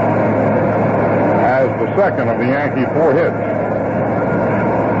has the second of the Yankee 4 hits.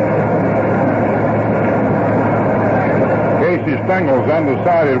 Casey Stengel's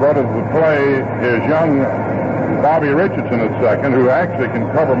undecided whether to play his young Bobby Richardson at second, who actually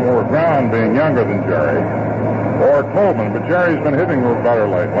can cover more ground being younger than Jerry, or Coleman. But Jerry's been hitting a little better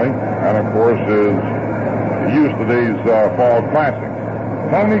lately, and of course is used to these fall classics.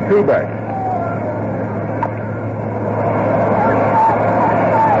 Tony Kubek.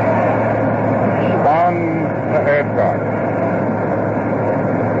 Spahn to Adcock.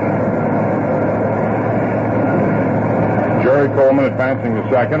 Jerry Coleman advancing to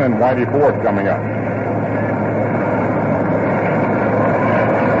second, and Whitey Ford coming up.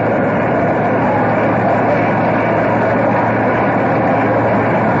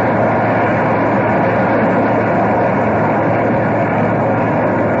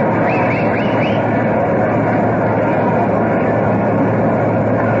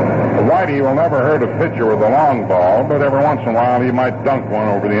 He will never hurt a pitcher with a long ball, but every once in a while he might dunk one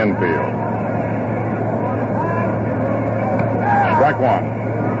over the infield. Strike one.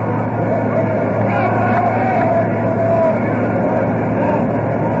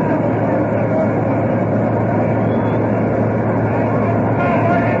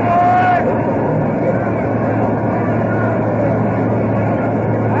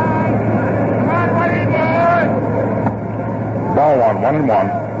 1-1.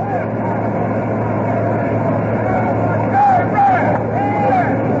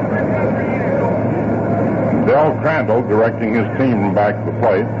 Del Crandall directing his team from back to the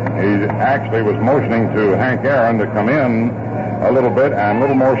plate. He actually was motioning to Hank Aaron to come in a little bit and a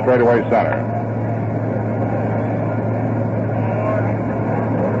little more straightaway center.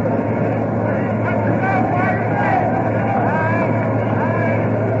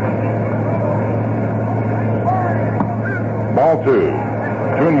 Ball 2,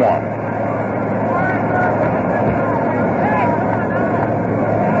 2-1.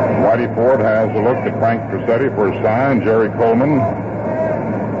 Whitey Ford has a look at Frank Crissetti for a sign. Jerry Coleman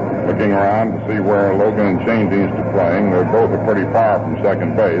looking around to see where Logan and Changey is playing. They're both pretty far from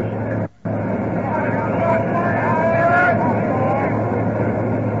second base.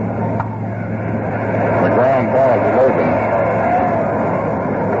 The ground ball to Logan.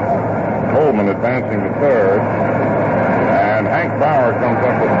 Coleman advancing to third. And Hank Bauer comes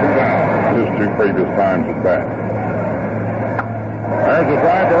up with 2 down his 2 previous times at bat. There's a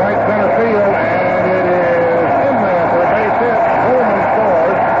drive to right center field, and it is in there for a base hit. Coleman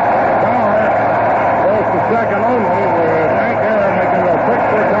scores. Bauer goes to second only, with Hank Aaron making a quick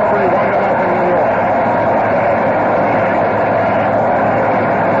recovery, 1-0 New York.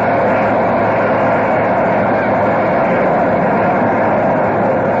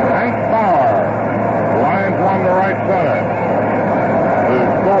 Hank Bauer lines one to right center to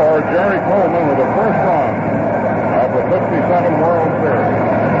score Jerry Coleman with the first run of the 57 World Series.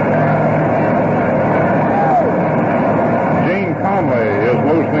 Gene Conley is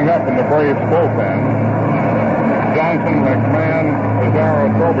loosening up in the Braves bullpen. Johnson, McMahon, Pizarro,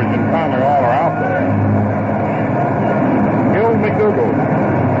 Trowbridge, and Conley all are out there. Gil McDougall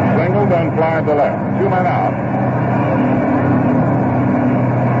singled and fly to left. 2 men out.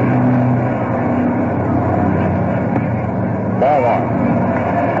 Ball 1.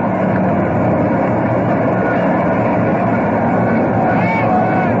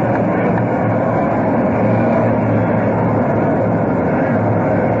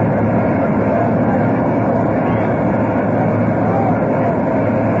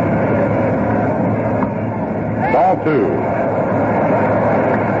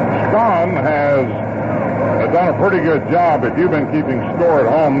 Scott has done a pretty good job. If you've been keeping score at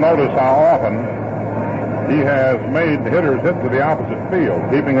home, notice how often he has made hitters hit to the opposite field,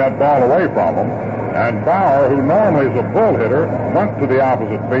 keeping that ball away from them. And Bauer, who normally is a pull hitter, went to the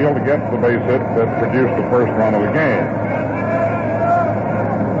opposite field to get the base hit that produced the first run of the game.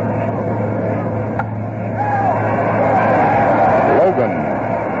 Logan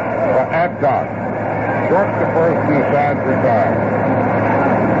to Adcock. Short to first and the side retired.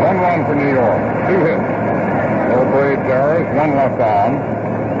 1 run for New York. 2 hits. No Braves errors. 1 left on.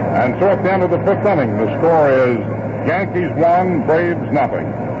 And so at the end of the 5th inning, the score is Yankees 1, Braves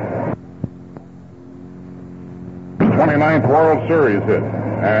nothing. 29th World Series hit.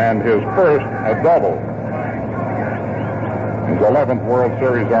 And his first a double. His 11th World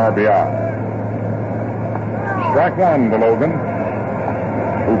Series RBI. Strike 1 to Logan,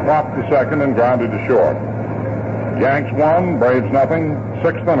 who popped to second and grounded to short. Yanks 1, Braves nothing,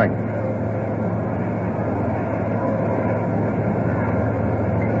 6th inning.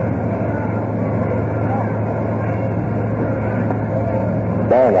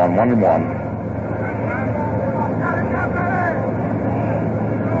 Ball 1, 1-1.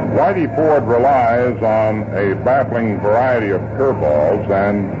 Whitey Ford relies on a baffling variety of curveballs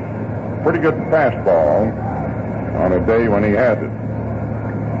and pretty good fastball on a day when he has it.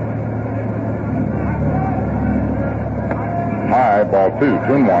 High, ball 2, 2-1.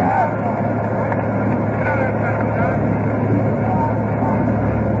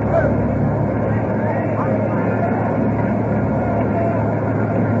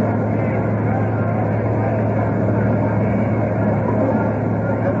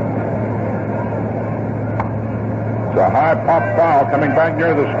 It's a high pop foul coming back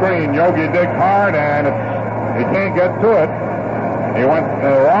near the screen. Yogi digs hard, and he can't get to it. He went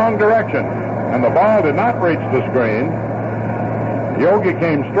in the wrong direction, and the ball did not reach the screen. Yogi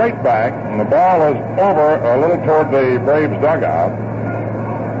came straight back, and the ball was over a little toward the Braves dugout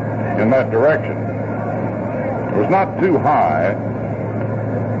in that direction. It was not too high.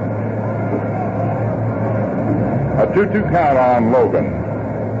 A 2-2 count on Logan.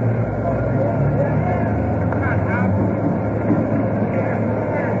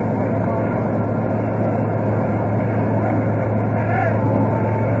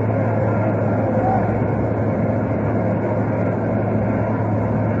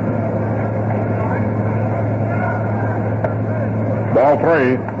 Ball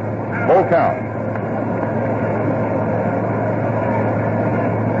 3, full count.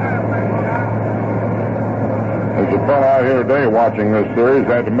 fellow out here today watching this series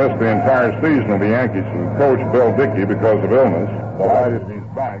had to miss the entire season of the Yankees from coach Bill Dickey because of illness. Delighted he's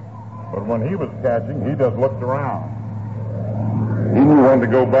back. But when he was catching, he just looked around. He knew when to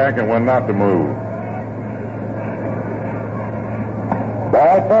go back and when not to move.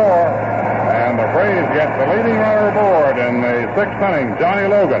 Ball 4. And the Braves get the leading runner aboard in the 6th inning, Johnny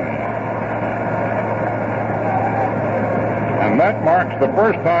Logan. And that marks the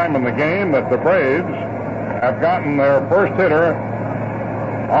first time in the game that the Braves have gotten their first hitter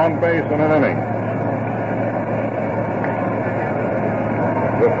on base in an inning.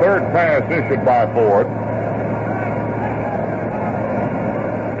 The third pass issued by Ford.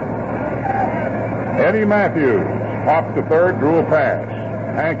 Eddie Matthews popped to third, drew a pass.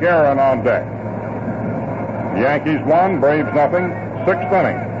 Hank Aaron on deck. Yankees 1, Braves nothing, 6th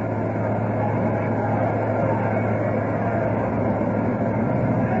inning.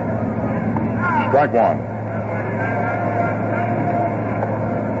 Strike 1.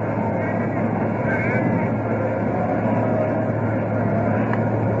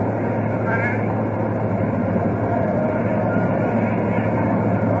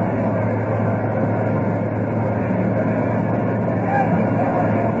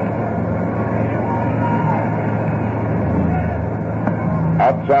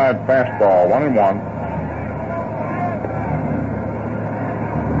 Outside fastball, 1-1.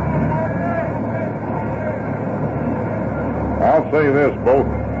 I'll say this, both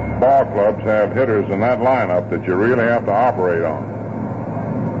ball clubs have hitters in that lineup that you really have to operate on.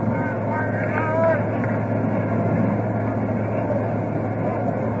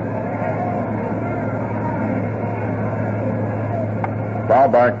 Foul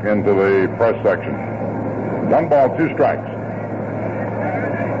back into the press section. 1 ball, 2 strikes.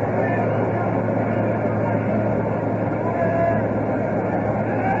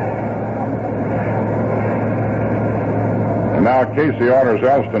 Now Casey orders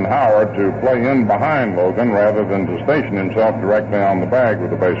Elston Howard to play in behind Logan rather than to station himself directly on the bag with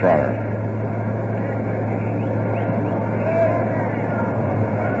the base runner.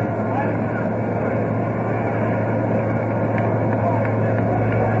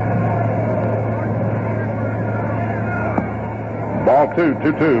 Ball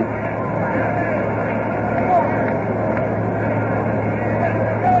 2-2.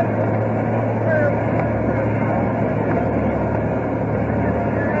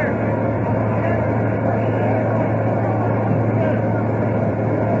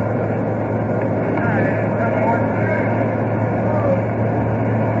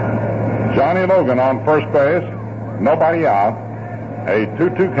 Johnny Logan on first base, nobody out. A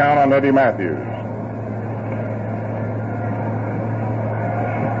 2-2 count on Eddie Matthews.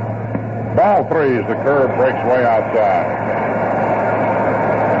 Ball 3 as the curve breaks way outside.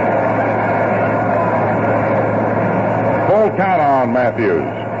 Full count on Matthews.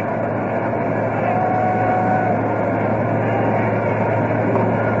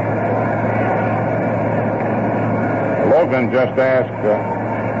 Logan just asked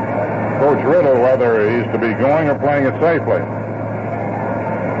Coach Riddle whether he's to be going or playing it safely.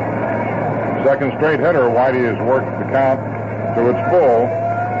 Second straight hitter, Whitey has worked the count to its full.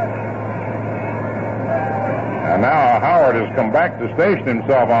 And now Howard has come back to station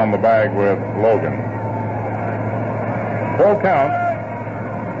himself on the bag with Logan. Full count.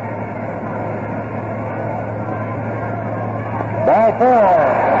 Ball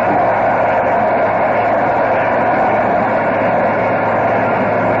 4.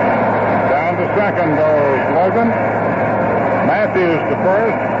 Second goes Logan. Matthews to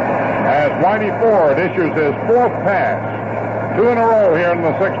first as Whitey Ford issues his 4th pass. 2 in a row here in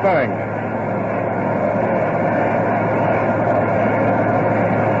the 6th inning.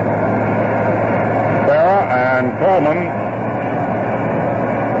 Berra and Coleman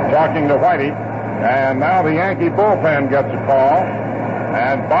talking to Whitey. And now the Yankee bullpen gets a call.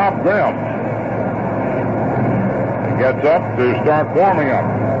 And Bob Grimm gets up to start warming up.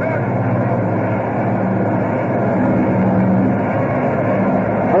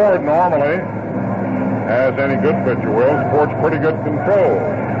 Ford normally, as any good pitcher will, sports pretty good control.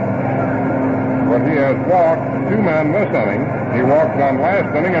 But he has walked 2 men this inning. He walked 1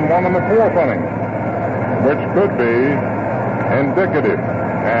 last inning and 1 in the 4th inning, which could be indicative.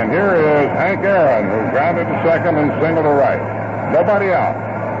 And here is Hank Aaron, who grounded to second and singled to right. Nobody out.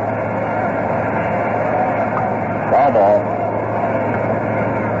 Foul ball.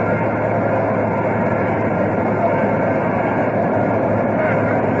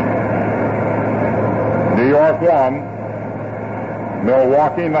 New York 1,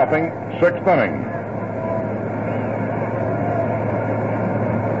 Milwaukee nothing, 6th inning.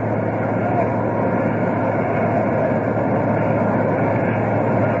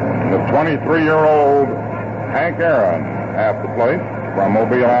 23-year-old Hank Aaron at the plate from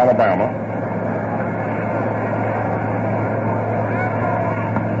Mobile, Alabama.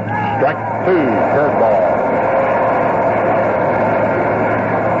 Strike two, curveball.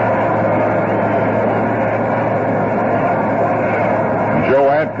 Joe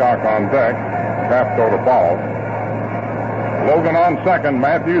Adcock on deck. Pafko to follow. Logan on second.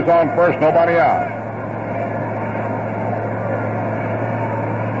 Matthews on first. Nobody out.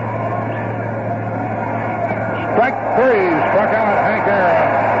 Strike three. Struck out Hank Aaron.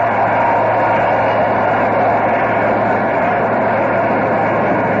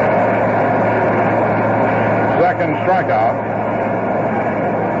 Second strikeout.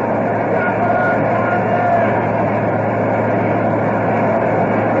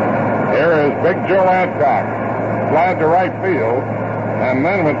 Here is Big Joe Adcock. Flied to right field, and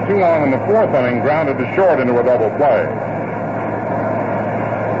then with 2 on in the 4th inning, grounded to short into a double play.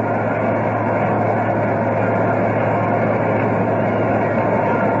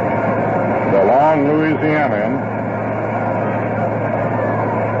 The long Louisianian.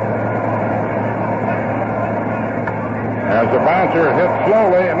 As the bouncer hits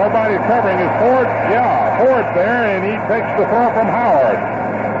slowly, and nobody covering his Ford. Yeah, Ford's there, and he takes the throw from Howard.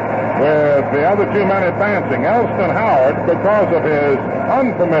 With the other 2 men advancing, Elston Howard, because of his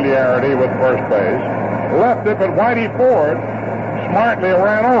unfamiliarity with first base, left it, but Whitey Ford smartly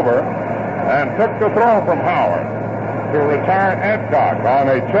ran over and took the throw from Howard to retire Adcock on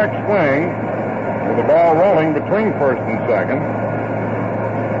a check swing with the ball rolling between first and second.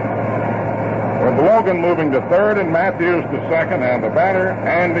 With Logan moving to third and Matthews to second, and the batter,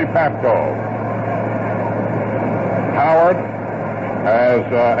 Andy Pafko. Howard, as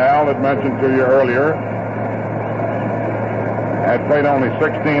Al had mentioned to you earlier, had played only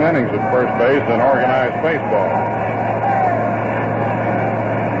 16 innings at first base in organized baseball.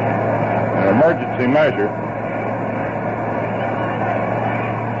 An emergency measure.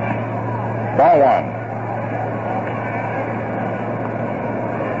 Ball one.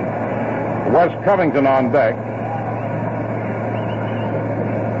 Wes Covington on deck.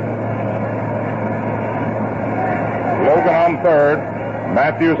 Logan on third.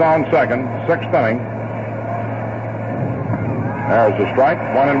 Matthews on second. 6th inning. There's a strike.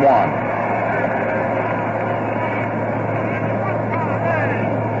 1-1.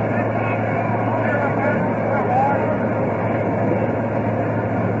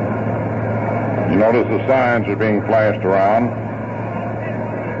 You notice the signs are being flashed around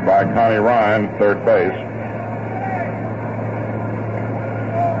by Connie Ryan at third base.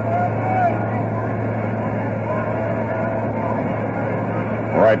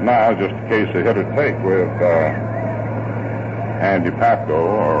 Right now, just a case of hit or take with Andy Pafko,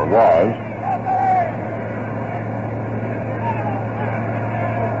 or was.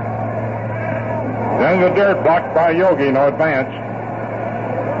 Then the dirt, blocked by Yogi, no advance.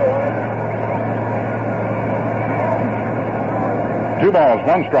 Two balls,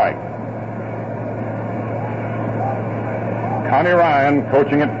 one strike. Connie Ryan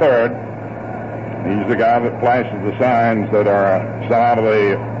coaching at third. He's the guy that flashes the signs that are sent out of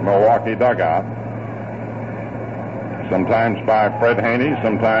the Milwaukee dugout. Sometimes by Fred Haney,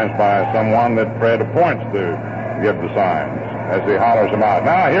 sometimes by someone that Fred appoints to give the signs as he hollers them out.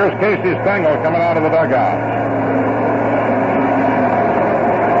 Now here's Casey Stengel coming out of the dugout.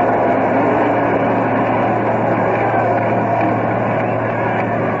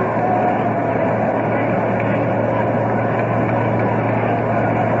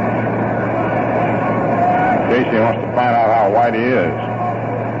 Casey wants to find out how white he is.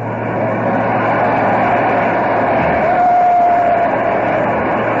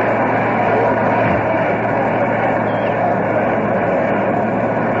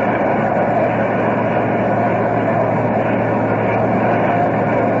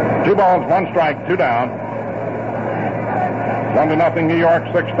 Two balls, one strike, two down. 1-0 New York,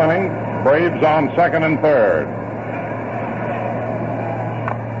 6th inning. Braves on second and third.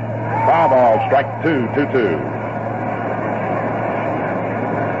 Foul ball, strike two, 2-2.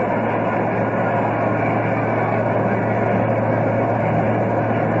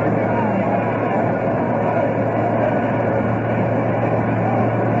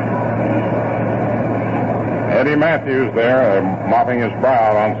 Eddie Matthews there, mopping his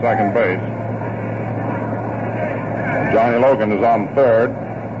brow on second base. Johnny Logan is on third.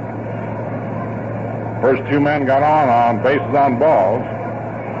 First two men got on bases on balls.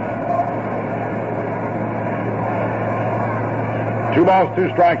 2 balls, 2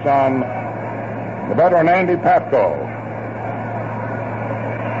 strikes on the veteran Andy Pafko.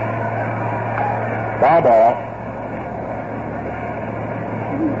 Foul ball.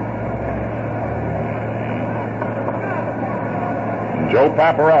 Joe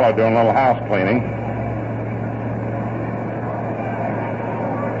Paparella doing a little house cleaning.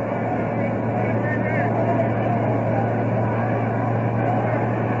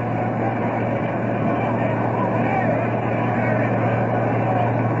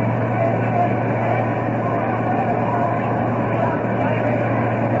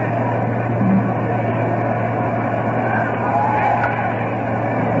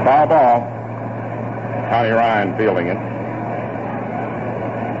 Foul ball. Connie Ryan fielding it.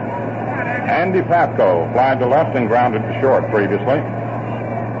 Andy Papko flied to left and grounded to short previously.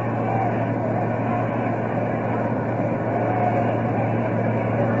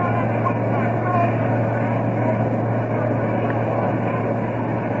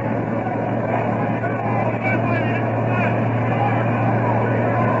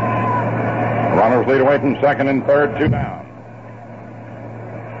 Runners lead away from second and third, 2 down.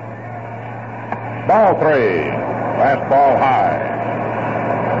 Ball 3. Fastball high.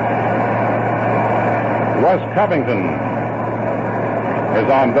 Wes Covington is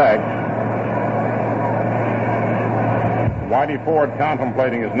on deck. Whitey Ford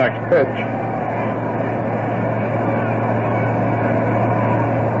contemplating his next pitch.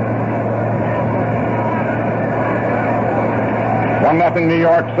 One nothing New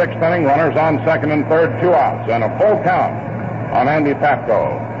York, 6th inning. Runners on second and third, 2 outs, and a full count on Andy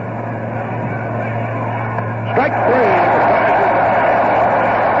Papko. Strike 3.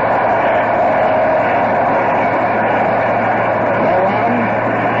 No runs,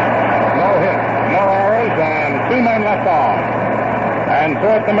 no hits, no errors, and 2 men left on. And so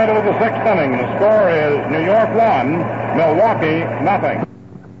at the middle of the 6th inning, the score is New York 1, Milwaukee nothing.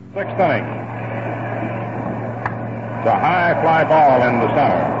 6th inning. It's a high fly ball in the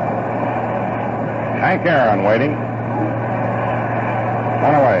center. Hank Aaron waiting.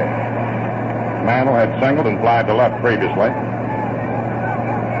 One away. Mantle had singled and flied to left previously.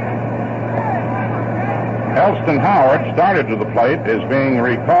 Elston Howard started to the plate, is being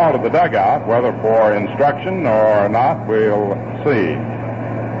recalled to the dugout, whether for instruction or not, we'll see.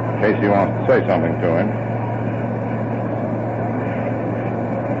 Casey wants to say something to him.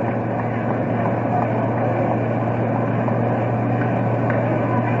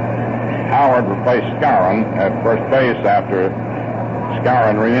 Howard replaced Skowron at first base after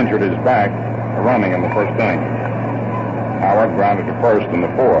Skowron re-injured his back running in the first inning. Howard grounded to first in the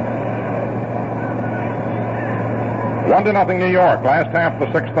 4th. 1-0 New York, last half of the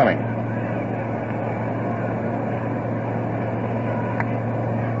 6th inning.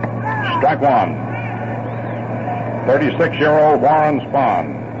 Strike 1. 36-year-old Warren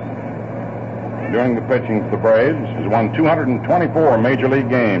Spahn, doing the pitching for the Braves, has won 224 Major League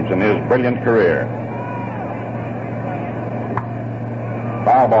games in his brilliant career.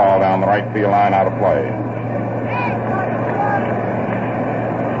 Foul ball down the right field line, out of play.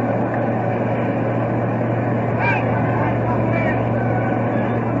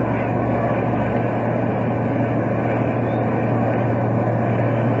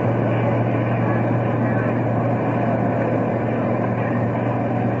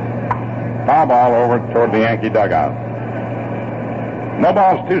 Foul ball over toward the Yankee dugout. No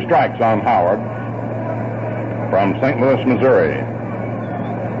balls, 2 strikes on Howard from St. Louis, Missouri.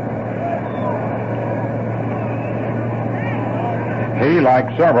 He, like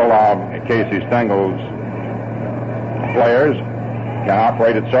several of Casey Stengel's players, can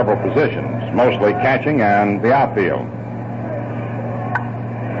operate at several positions, mostly catching and the outfield.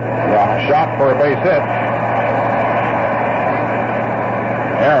 Shot for a base hit.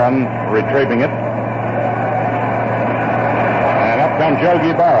 Aaron retrieving it. And up comes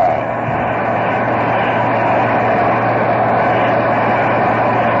Yogi Berra.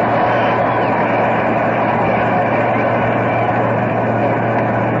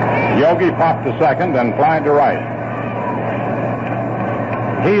 Yogi popped to second and flied to right.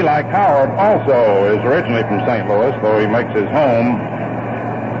 He, like Howard, also is originally from St. Louis, though he makes his home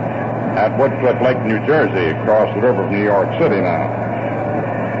at Woodcliff Lake, New Jersey, across the river of New York City now.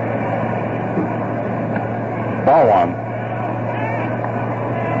 Ball 1.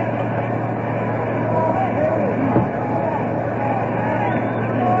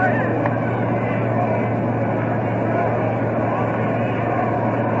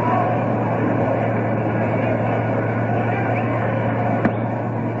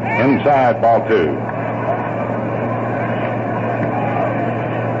 Inside, ball 2.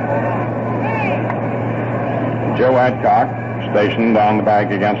 Joe Adcock stationed on the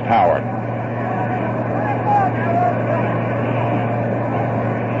bag against Howard.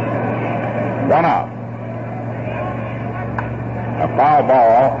 One out. A foul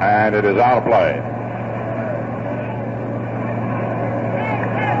ball, and it is out of play.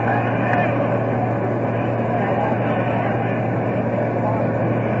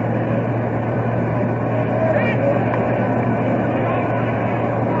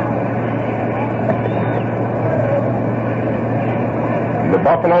 The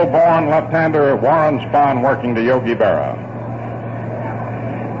Buffalo-born left-hander Warren Spahn working to Yogi Berra.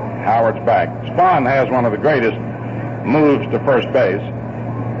 Howard's back. Spahn has one of the greatest moves to first base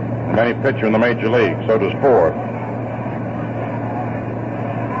of any pitcher in the major league. So does Ford.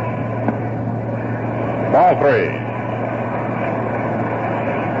 Ball 3.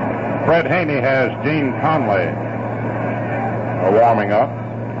 Fred Haney has Gene Conley warming up.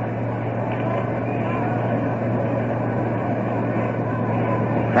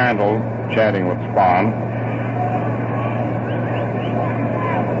 Crandall chatting with Spahn.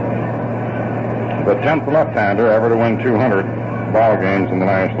 The 10th left-hander ever to win 200 ball games in the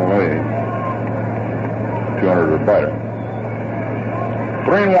National League. 200 or better.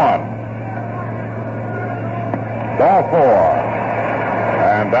 3-1. Ball 4.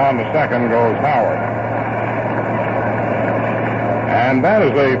 And down to second goes Howard. And that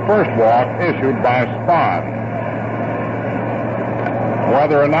is a first walk issued by Spahn.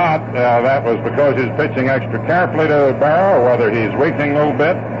 Whether or not that was because he's pitching extra carefully to Berra or whether he's weakening a little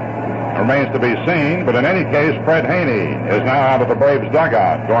bit remains to be seen. But in any case, Fred Haney is now out of the Braves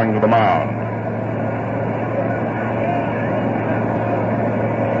dugout going to the mound.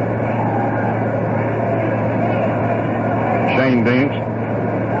 Shane Deans,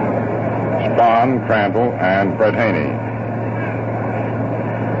 Spahn, Crandall, and Fred Haney.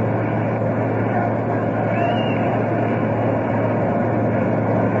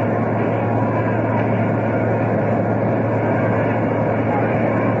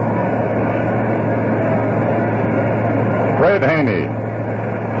 Fred Haney,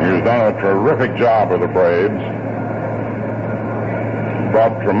 who's done a terrific job with the Braves,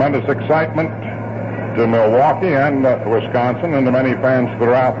 brought tremendous excitement to Milwaukee and Wisconsin and to many fans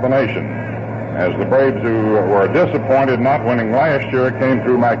throughout the nation, as the Braves, who were disappointed not winning last year, came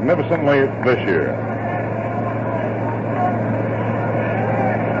through magnificently this year.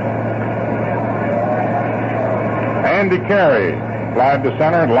 Andy Carey flied to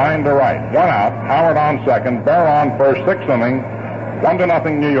center and lined to right. 1 out. Howard on second. Berra on first. 6th inning.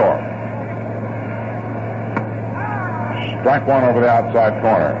 1-0 New York. Strike 1 over the outside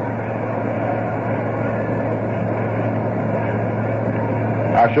corner.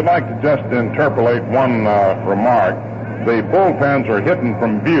 I should like to just interpolate one remark. The bullpens are hidden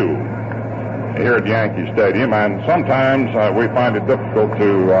from view here at Yankee Stadium, and sometimes we find it difficult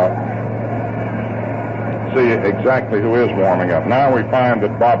to see exactly who is warming up. Now we find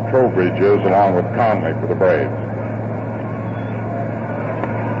that Bob Trowbridge is, along with Conley, for the Braves.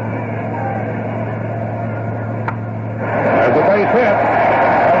 There's a base hit.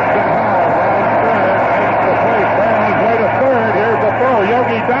 Hudson Howard runs third, makes the place. Brown's way to third. Here's the throw.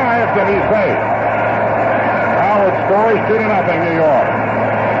 Yogi dives and he's safe. Howard scores 2-0 New York.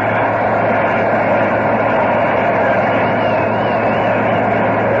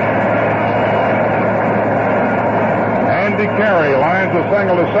 Carey lines a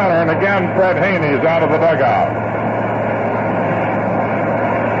single to center, and again Fred Haney is out of the dugout.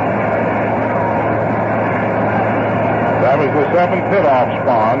 That was the 7th hit off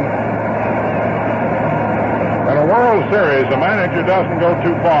Spahn. In a World Series, a manager doesn't go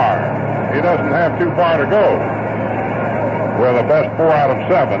too far. He doesn't have too far to go with the best 4 out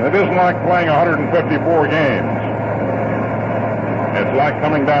of 7. It isn't like playing 154 games. It's like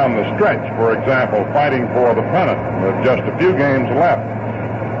coming down the stretch, for example, fighting for the pennant with just a few games left.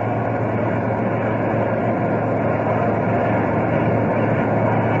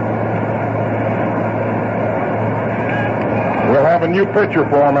 We'll have a new pitcher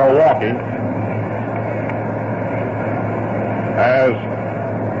for Milwaukee as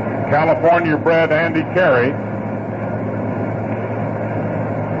California-bred Andy Carey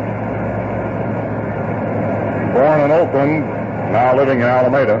born in Oakland, now living in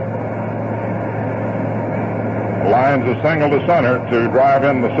Alameda, lines a single to center to drive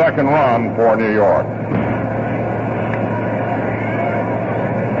in the 2nd run for New York.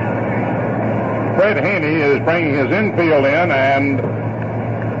 Fred Haney is bringing his infield in and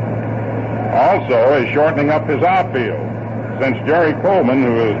also is shortening up his outfield, since Jerry Coleman,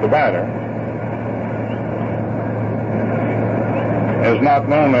 who is the batter, is not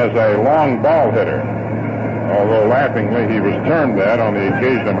known as a long ball hitter. Although laughingly he was termed that on the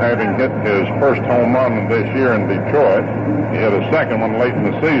occasion of having hit his first home run this year in Detroit. He hit a second one late in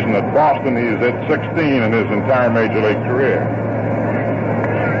the season at Boston. He's hit 16 in his entire Major League career.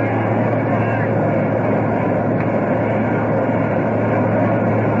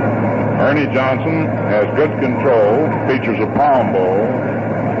 Ernie Johnson has good control, features a palm ball,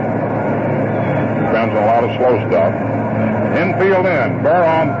 depends on a lot of slow stuff. Infield in. Berra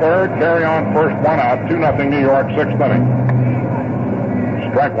on third, Carey on first, 1 out, 2-0 New York, 6th inning.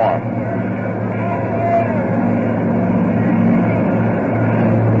 Strike one.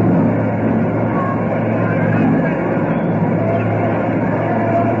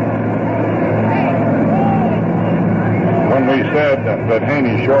 When we said that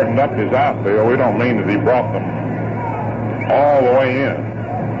Haney shortened up his outfield, we don't mean that he brought them all the way in.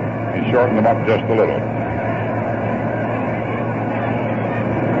 He shortened them up just a little.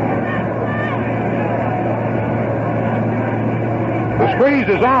 The squeeze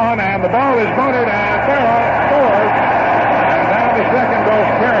is on, and the ball is bunted, and Farrell scores. And down to second goes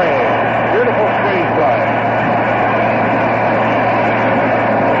Perry. Beautiful squeeze play.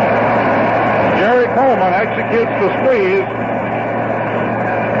 Jerry Coleman executes the squeeze.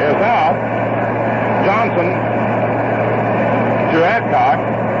 Is out. Johnson to Adcock.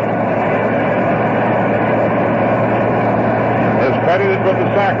 Is credited with the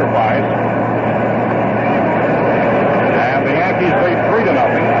sacrifice. And the Yankees lead 3-0.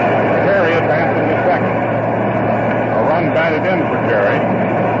 Perry advancing to second. A run batted in for Perry.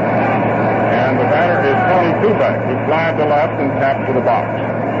 And the batter is Tony Kubek, who flied to left and tapped to the box.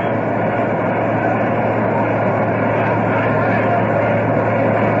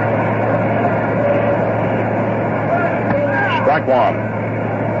 Strike one.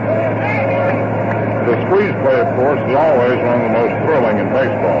 The squeeze play, of course, is always one of the most thrilling in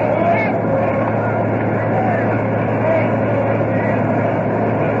baseball.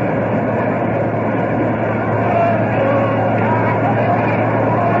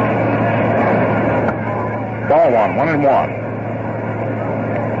 Ball one, 1-1.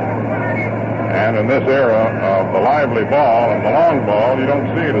 And in this era of the lively ball and the long ball, you don't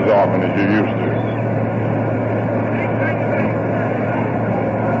see it as often as you used to.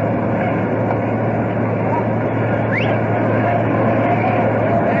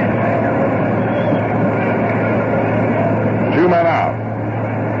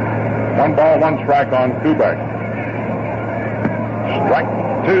 One ball, one strike on Kubek. Strike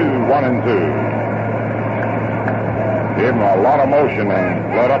two, 1-2. Gave him a lot of motion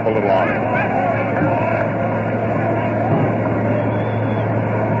and let up a little on him.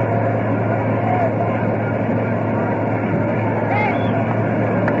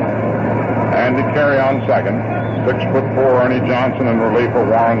 Andy Carey on second. 6'4" Ernie Johnson in relief of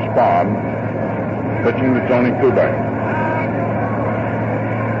Warren Spahn. Pitching to Tony Kubek.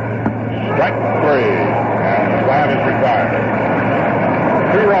 Strike three, and the side is retired.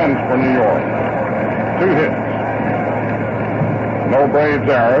 2 runs for New York. 2 hits. No Braves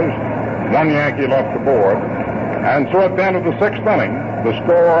errors. 1 Yankee left aboard. And so at the end of the 6th inning, the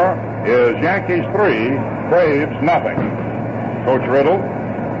score is Yankees 3, Braves nothing. Coach Riddle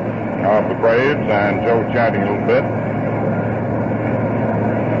of the Braves and Joe chatting a little bit.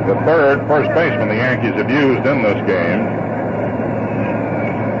 The third first baseman the Yankees have used in this game,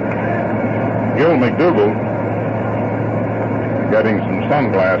 Gil McDougall, getting some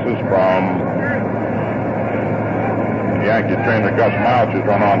sunglasses from Yankee trainer Gus Mouch, who's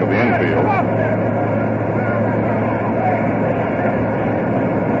run onto the infield.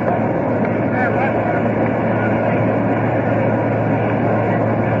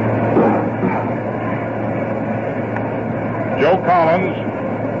 Joe Collins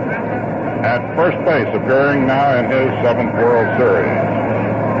at first base, appearing now in his 7th World Series.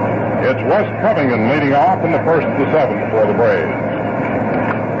 It's Wes Covington leading off in the first of the 7th for the Braves.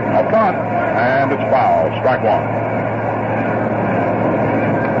 A bunt, and it's foul. Strike one.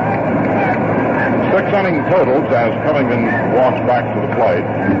 6 inning totals as Covington walks back to the plate.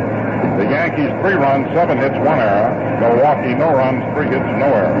 The Yankees 3 runs, 7 hits, 1 error. Milwaukee no runs, 3 hits, no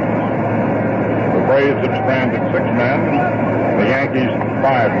errors. The Braves have stranded 6 men. The Yankees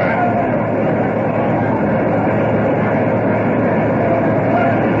 5 men.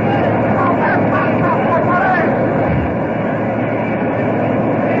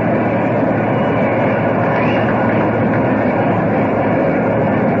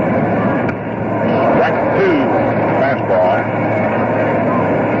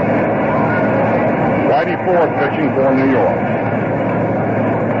 Pitching for New York.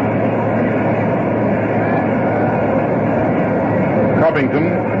 Covington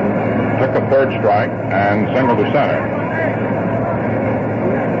took a 3rd strike and singled to center.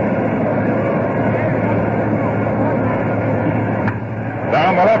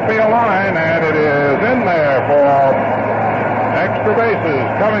 Down the left field line, and it is in there for extra bases.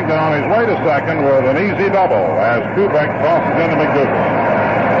 Covington on his way to second with an easy double as Kubek tosses into McDougall.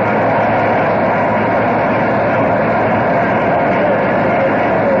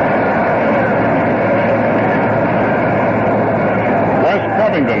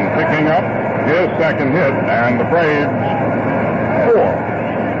 Covington picking up his 2nd hit, and the Braves 4.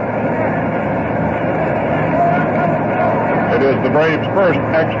 the Braves' first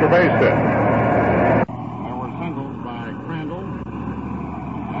extra base hit. There were singles by Crandall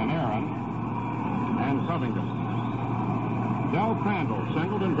and Aaron and Covington. Del Crandall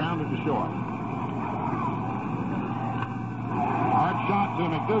singled and grounded to short. Hard shot to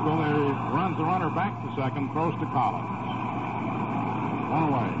McDougal. He runs the runner back to second, throws to Collins. One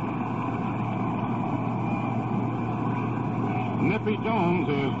away. Nippy Jones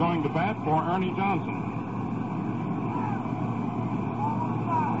is going to bat for Ernie Johnson.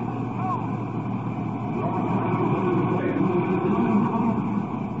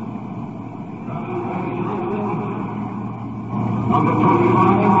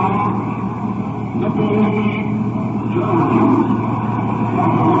 Number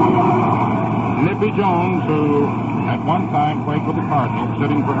 25, Nippy Jones, who at one time played for the Cardinals,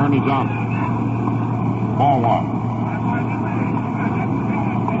 sitting for Ernie Johnson. Ball one.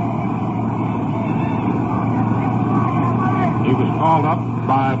 He was called up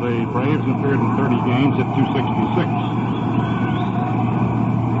by the Braves and appeared in 30 games at 266.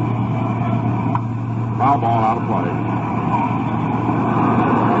 Foul ball out of play.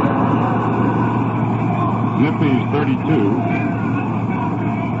 Nippy's 32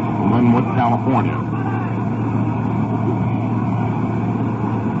 from Linwood, California.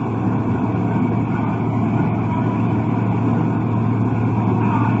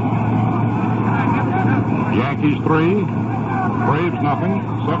 Yankees 3, Braves nothing,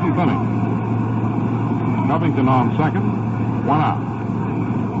 7th inning. Covington on second, 1 out.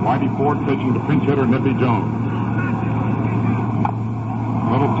 Whitey Ford pitching to pinch hitter Nippy Jones.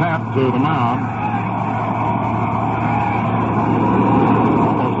 Little tap to the mound.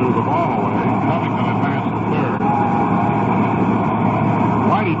 Almost threw the ball away. Covington advanced to third.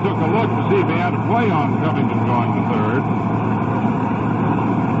 Whitey took a look to see if he had a play on Covington going to third.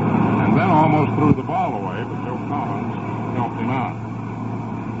 And then almost threw the ball away, but Joe Collins helped him out.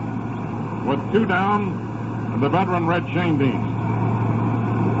 With 2 down, the veteran Red Shane Dean.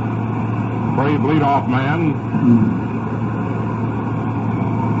 Brave leadoff man.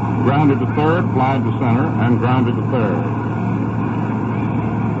 Grounded to third, flied to center, and grounded to third.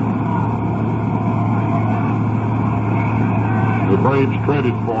 The Braves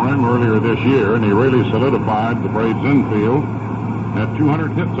traded for him earlier this year, and he really solidified the Braves infield at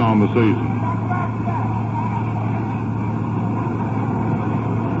 200 hits on the season.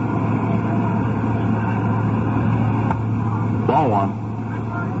 Ball one.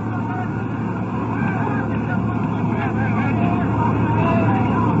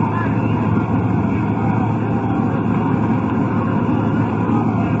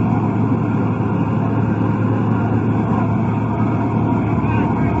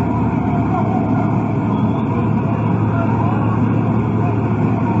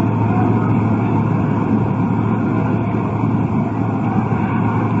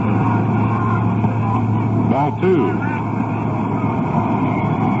 Ball two.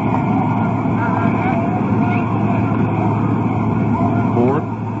 Ford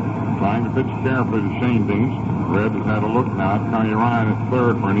trying to pitch carefully to Shane Deans. Red has had a look now at Connie Ryan at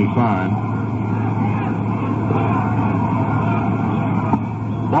third for any sign.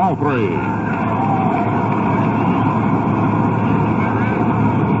 Ball three.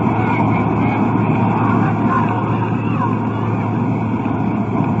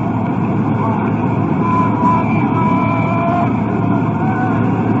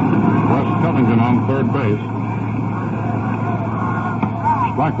 On third base.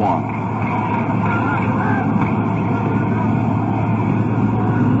 Strike one.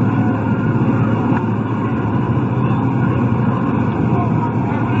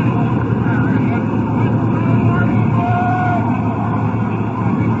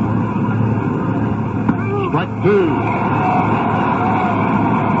 Strike two.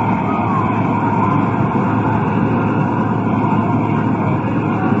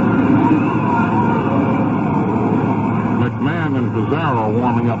 Pizarro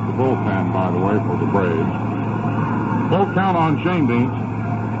warming up the bullpen, by the way, for the Braves. Full count on Shane Deans.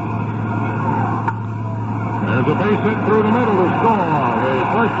 There's a base hit through the middle to score. The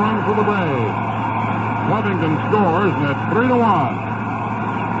first run for the Braves. Covington scores, and it's 3-1.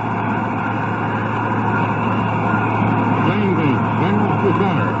 Shane Deans singles to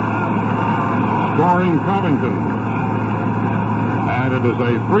center. Scoring Covington. And it is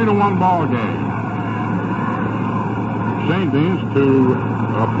a 3-1 ball game. Shane Deans, who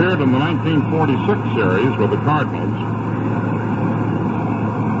appeared in the 1946 series with the Cardinals,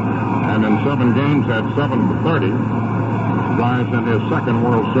 and in 7 games had 7 for 30, drives in his second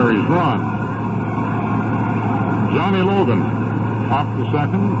World Series run. Johnny Logan popped to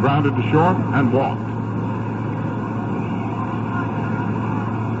second, grounded to short, and walked.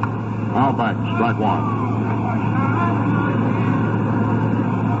 Foul back, strike one.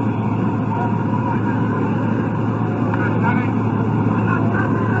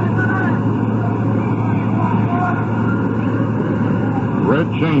 Red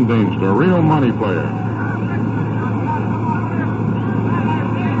Shane Deemster, a real money player.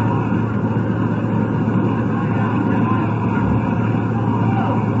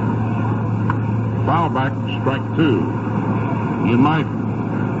 Foul back, strike two. You might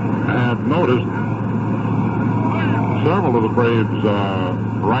have noticed several of the Braves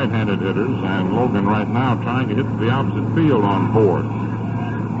right-handed hitters, and Logan right now trying to hit the opposite field on fourth.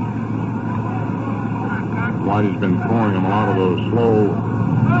 Whitey's been throwing him a lot of those slow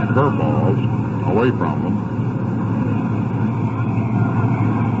curveballs away from them.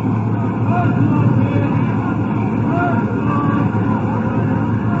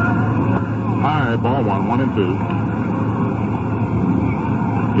 High ball one, 1-2.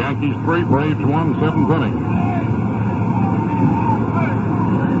 Yankees 3, Braves 1, 7th inning.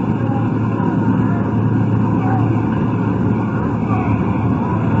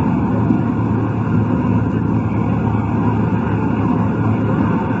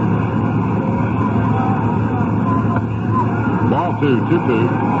 Ball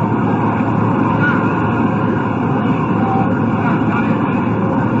 2-2.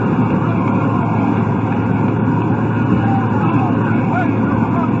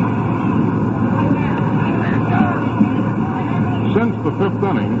 Since the 5th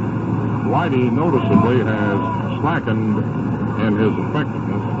inning, Whitey noticeably has slackened in his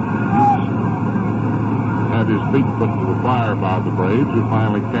effectiveness. He's had his feet put to the fire by the Braves, who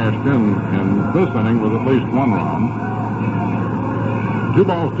finally cashed in this inning with at least one run. 2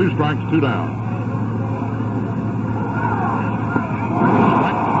 balls, 2 strikes, 2 down.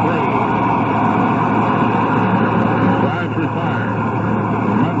 Strike 3. Drives retired.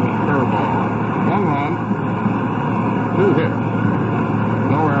 Tremendous curveball. 1 run, 2 hits.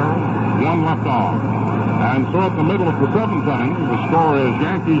 No errors, 1 left on. And so at the middle of the 7th inning, the score is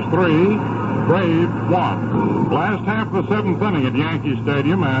Yankees 3, Braves 1. Last half of the 7th inning at Yankee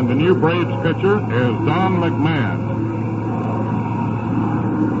Stadium, and the new Braves pitcher is Don McMahon,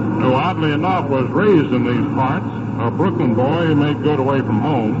 who oddly enough was raised in these parts, a Brooklyn boy who made good away from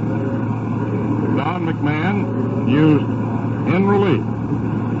home. Don McMahon used in relief.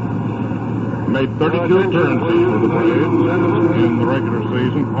 Made 32 appearances for the Braves in the regular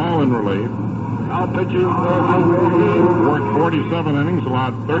season, all in relief. Worked 47 innings,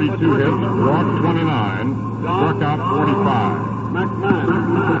 allowed 32 hits, walked 29, struck out 45.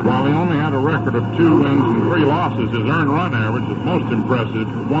 While he only had a record of 2 wins and 3 losses, his earned run average is most impressive,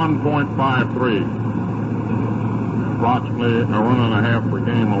 1.53. Approximately a run and a half per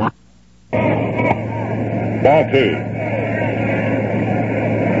game allowed. Ball 2.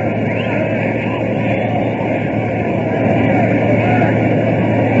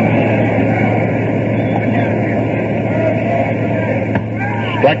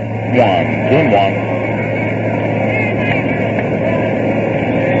 Strike 1, 2-1.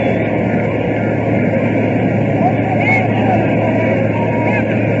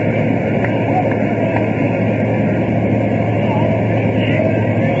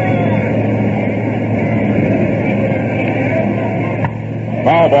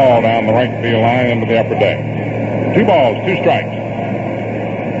 Foul ball down the right field line into the upper deck. 2 balls, 2 strikes.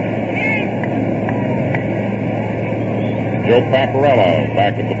 Joe Paparella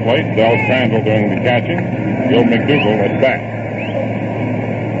back at the plate. Del Crandall doing the catching. Joe McDougal at bat.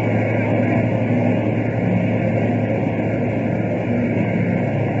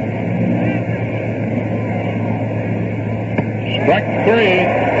 Strike 3.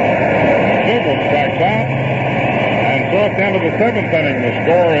 McDougal strikes out. And so at the end of the 7th inning, the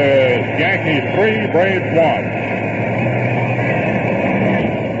score is Yankees 3, Braves 1.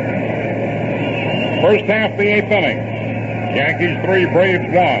 First half, the 8th inning. Yankees 3, Braves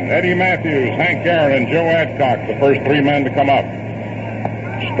 1. Eddie Matthews, Hank Aaron, and Joe Adcock, the first 3 men to come up.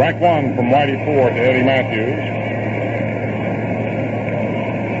 Strike 1 from Whitey Ford to Eddie Matthews.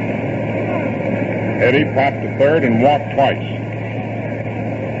 Eddie popped to third and walked twice.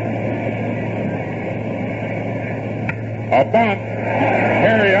 A bunt.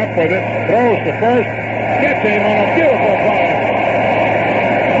 Harry up with it. Throws to first. Gets him on a beautiful play.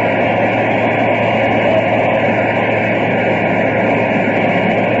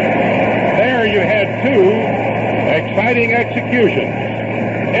 There you had 2 exciting executions.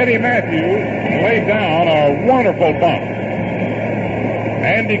 Eddie Matthews laid down a wonderful bunt.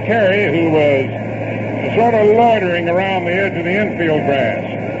 Andy Carey, who was sort of loitering around the edge of the infield grass,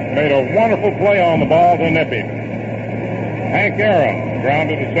 made a wonderful play on the ball to nip him. Hank Aaron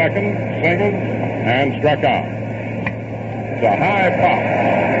grounded to second, singled, and struck out. It's a high pop.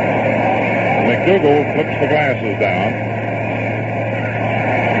 McDougal flips the glasses down.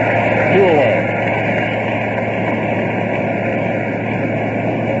 2 away.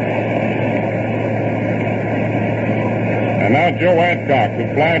 And now Joe Adcock, who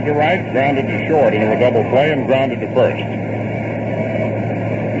flied to right, grounded to short into a double play and grounded to first.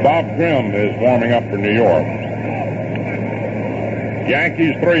 Bob Grimm is warming up for New York.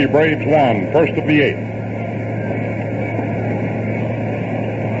 Yankees 3, Braves 1, first of the 8th.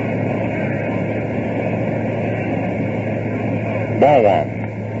 Ball 1.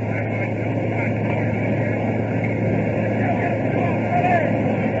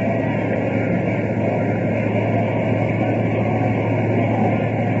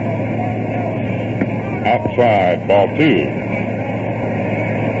 Outside, ball 2.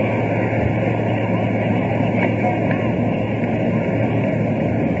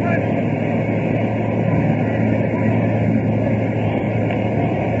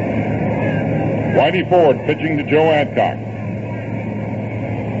 Whitey Ford pitching to Joe Adcock.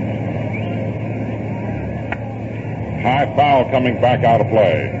 High foul coming back out of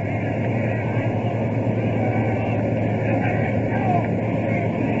play.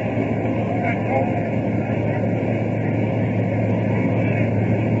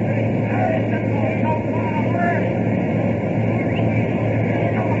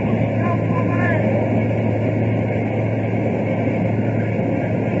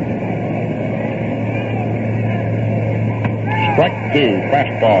 Strike 2,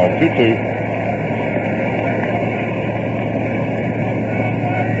 fastball, 2-2.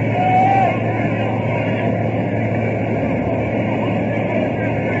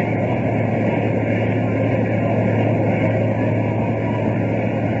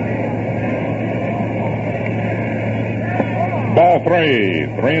 Ball 3,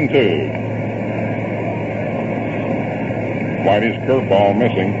 3-2. Whitey's curveball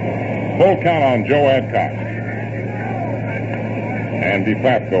missing. Full count on Joe Adcock. And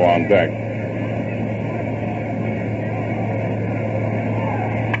DePlatko on deck.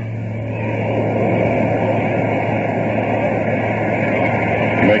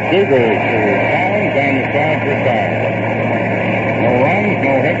 McDougal to Collins on the side for time. No runs,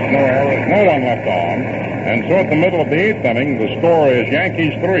 no hits, no errors, no one left on. And so at the middle of the 8th inning, the score is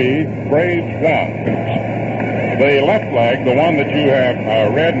Yankees 3, Braves 1. The left leg, the one that you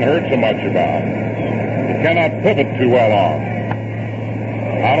have read and heard so much about, you cannot pivot too well on.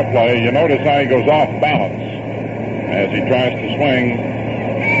 Out of play, you notice how he goes off balance as he tries to swing,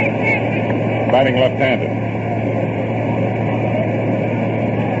 batting left-handed.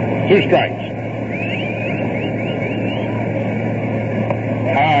 2 strikes.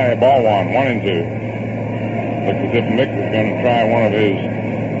 High, ball 1, 1-2. Looks as if Mick was going to try one of his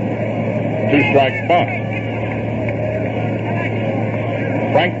 2-strike bunts.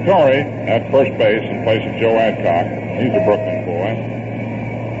 Frank Torrey at first base in place of Joe Adcock. He's a Brooklyn boy.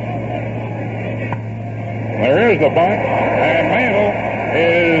 There is the bunt, and Mantle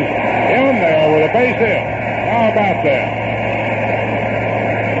is in there with a base hit. How about that?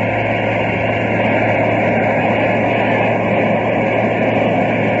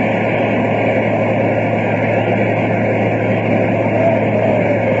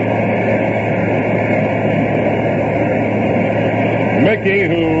 Mickey,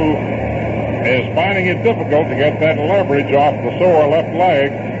 who is finding it difficult to get that leverage off the sore left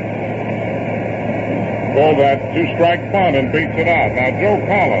leg, pulled that 2-strike bunt and beats it out. Now Joe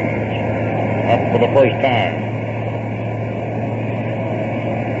Collins up for the first time,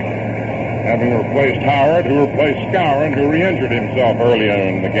 having replaced Howard, who replaced Skowron, who re-injured himself earlier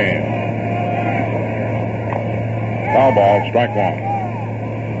in the game. Foul ball, strike 1.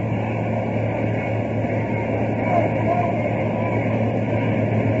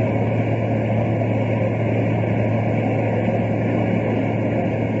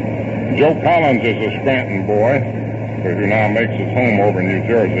 Joe Collins is a Scranton boy who now makes his home over in New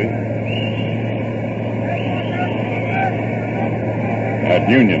Jersey at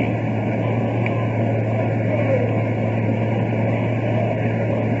Union.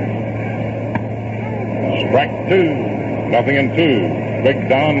 Strike 2, 0-2. Big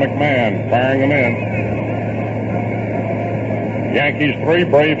Don McMahon firing them in. Yankees 3,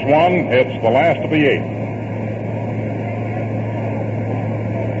 Braves 1. It's the last of the 8th.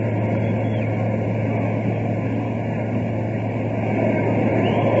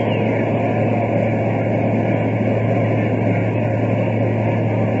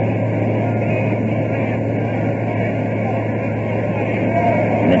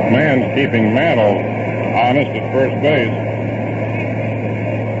 Keeping Mantle honest at first base.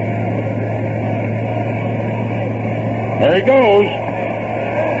 There he goes.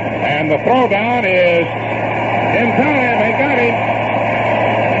 And the throwdown is in time. They got him.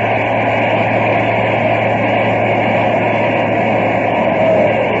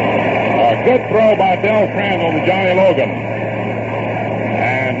 A good throw by Del Crandall to Johnny Logan.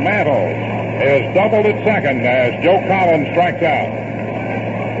 And Mantle is doubled at second as Joe Collins strikes out.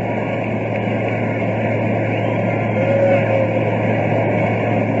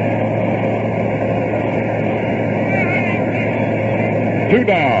 Two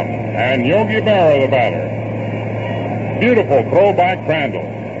down, and Yogi Berra the batter. Beautiful throw by Crandall.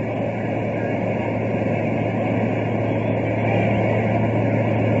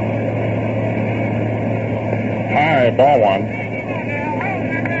 High, ball one.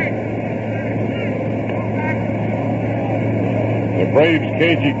 The Braves'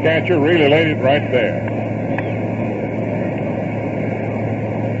 cagey catcher really laid it right there.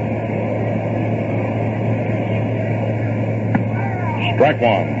 Strike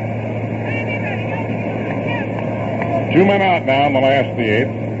one. 2 men out now in the last of the eighth.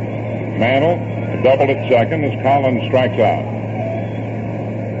 Mantle doubled at second as Collins strikes out.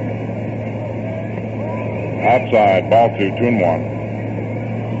 Outside, ball two, 2-1.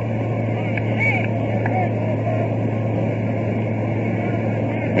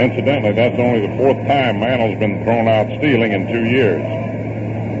 Incidentally, that's only the fourth time Mantle's been thrown out stealing in 2 years.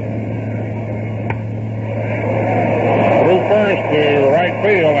 To right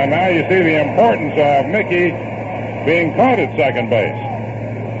field, and now you see the importance of Mickey being caught at second base.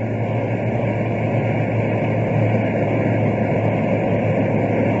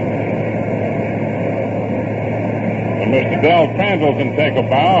 And Mr. Del Crandall can take a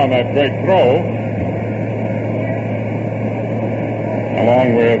bow on that great throw,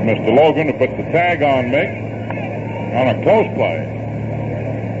 along with Mr. Logan, who put the tag on Mick on a close play.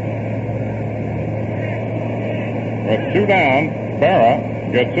 With 2 down,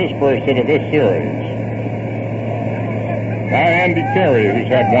 Berra gets his first hit of this series. Now Andy Carey, who's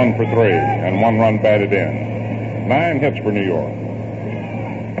had 1 for 3 and 1 run batted in. 9 hits for New York.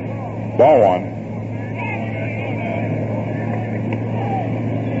 Ball one.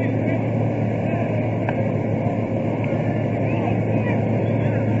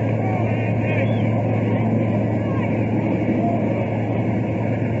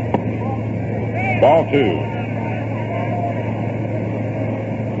 Ball two.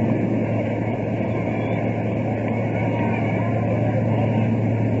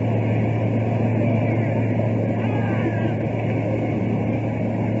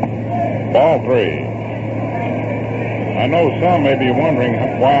 Ball three. I know some may be wondering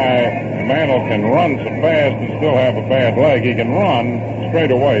why Mantle can run so fast and still have a bad leg. He can run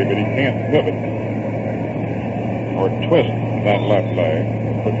straight away, but he can't pivot or twist that left leg,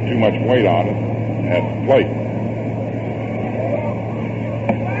 put too much weight on it at the plate.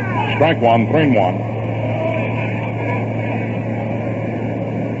 Strike one, 3-1.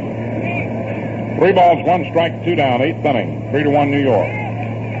 Three balls, 1 strike, 2 down, 8th inning, 3-1 New York.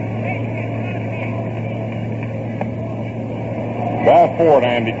 Ball 4 to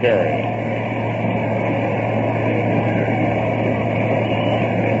Andy Carey.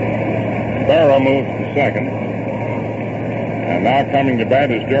 Berra moves to second. And now coming to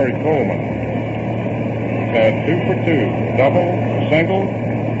bat is Jerry Coleman. He's had 2 for 2, double, single,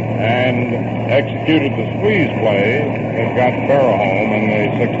 and executed the squeeze play that got Berra home in the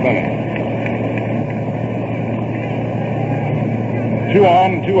 6th inning. 2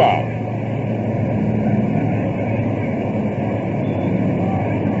 on, 2 out.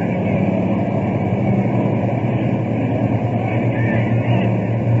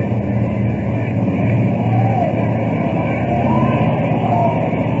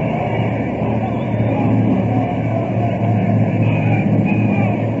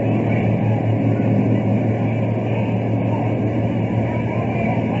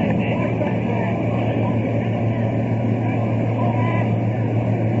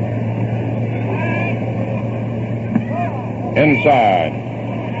 Inside.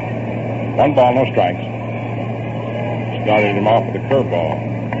 1 ball, no strikes. Started him off with a curveball.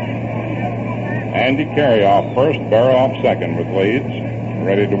 Andy Carey off first, Berra off second with leads.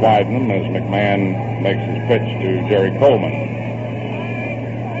 Ready to widen them as McMahon makes his pitch to Jerry Coleman.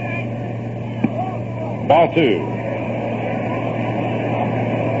 Ball 2.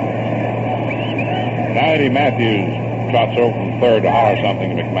 Now Eddie Matthews trots over from third to holler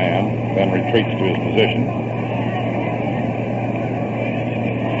something to McMahon, then retreats to his position.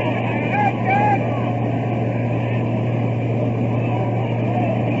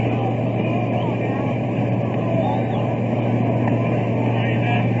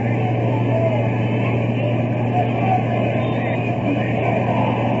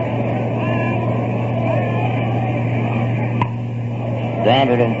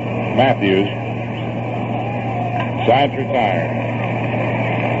 Grounder to Matthews. Sides retired.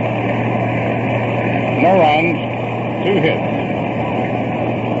 No runs, 2 hits.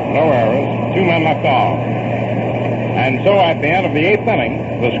 No errors, 2 men left off. And so at the end of the 8th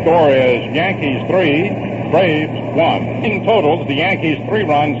inning, the score is Yankees 3, Braves 1. In totals, the Yankees 3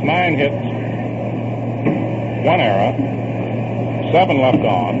 runs, 9 hits, 1 error, 7 left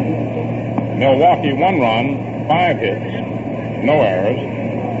on. Milwaukee 1 run, 5 hits, no errors,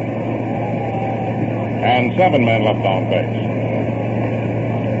 and 7 men left on base.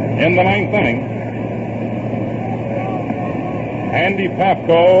 In the 9th inning, Andy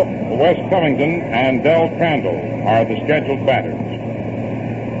Pafko, Wes Covington, and Del Crandall are the scheduled batters.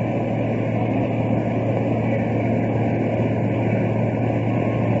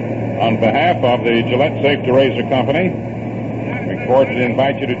 On behalf of the Gillette Safe to Razor Company, we cordially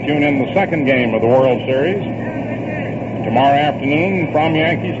invite you to tune in the second game of the World Series tomorrow afternoon from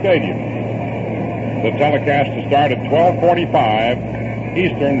Yankee Stadium. The telecast will start at 12:45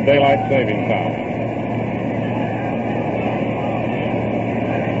 Eastern Daylight Saving Time.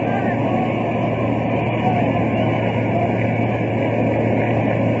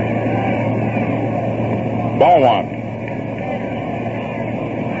 Ball 1.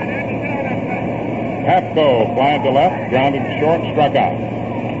 Pafko flying to left, grounded to short, struck out.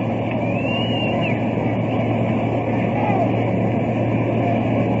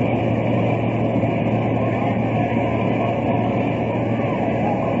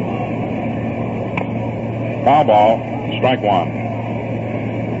 Foul ball, strike 1.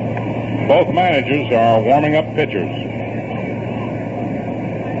 Both managers are warming up pitchers.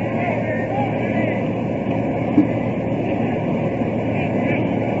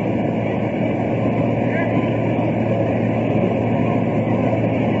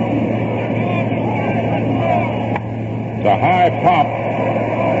 It's a high pop.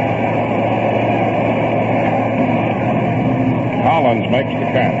 Collins makes the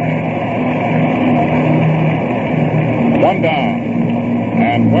catch. 1 down,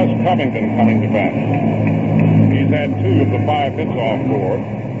 and Wes Covington coming to bat. He's had 2 of the 5 hits off board.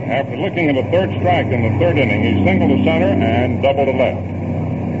 After looking at a third strike in the 3rd inning, he singled to center and doubled to left.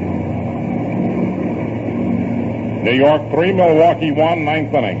 New York 3, Milwaukee 1,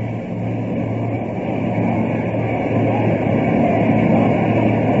 9th inning.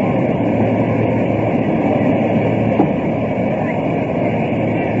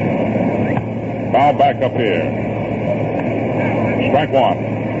 Foul back up here. Strike 1.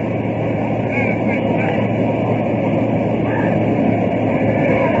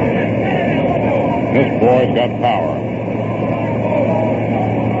 This boy's got power.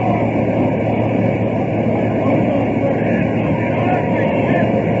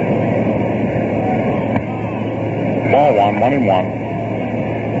 Ball 1, 1-1.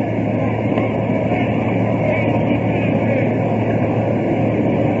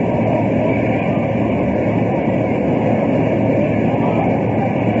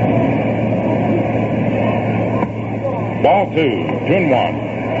 Ball 2, 2-1.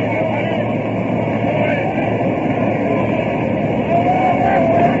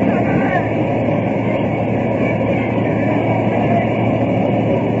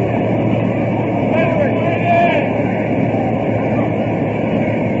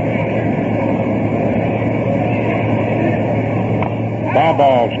 Foul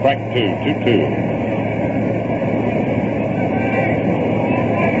ball, strike 2, 2-2.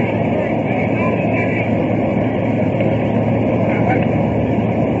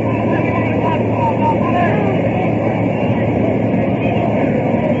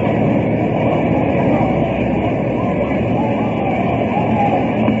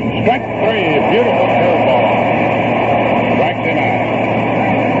 Strike 3, beautiful curveball. Strikes him out.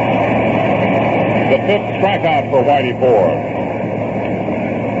 The 5th strikeout for Whitey Ford.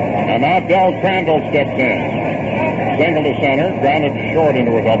 And now Del Crandall steps in. Single to center, grounded to short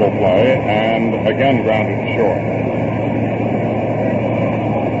into a double play, and again grounded to short.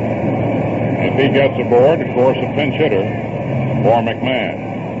 If he gets aboard, of course, a pinch hitter for McMahon.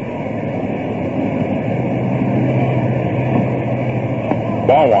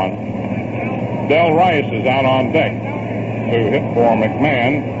 Ball 1. Del Rice is out on deck to hit for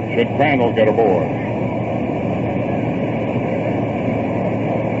McMahon should Crandall get aboard.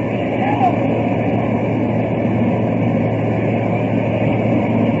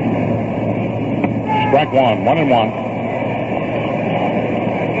 Strike 1, 1-1.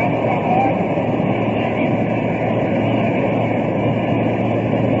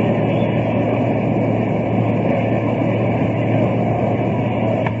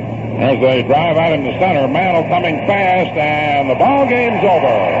 There's a drive out in the center. Mantle coming fast, and the ball game's over.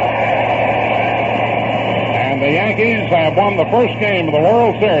 And the Yankees have won the first game of the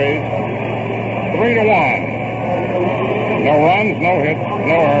World Series 3-1. No runs, no hits,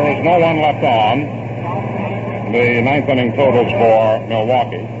 no errors, no one left on. The ninth inning totals for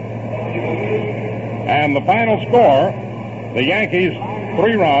Milwaukee. And the final score, the Yankees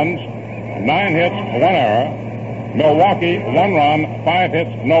 3 runs, 9 hits, 1 error. Milwaukee 1 run, 5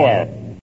 hits, no error.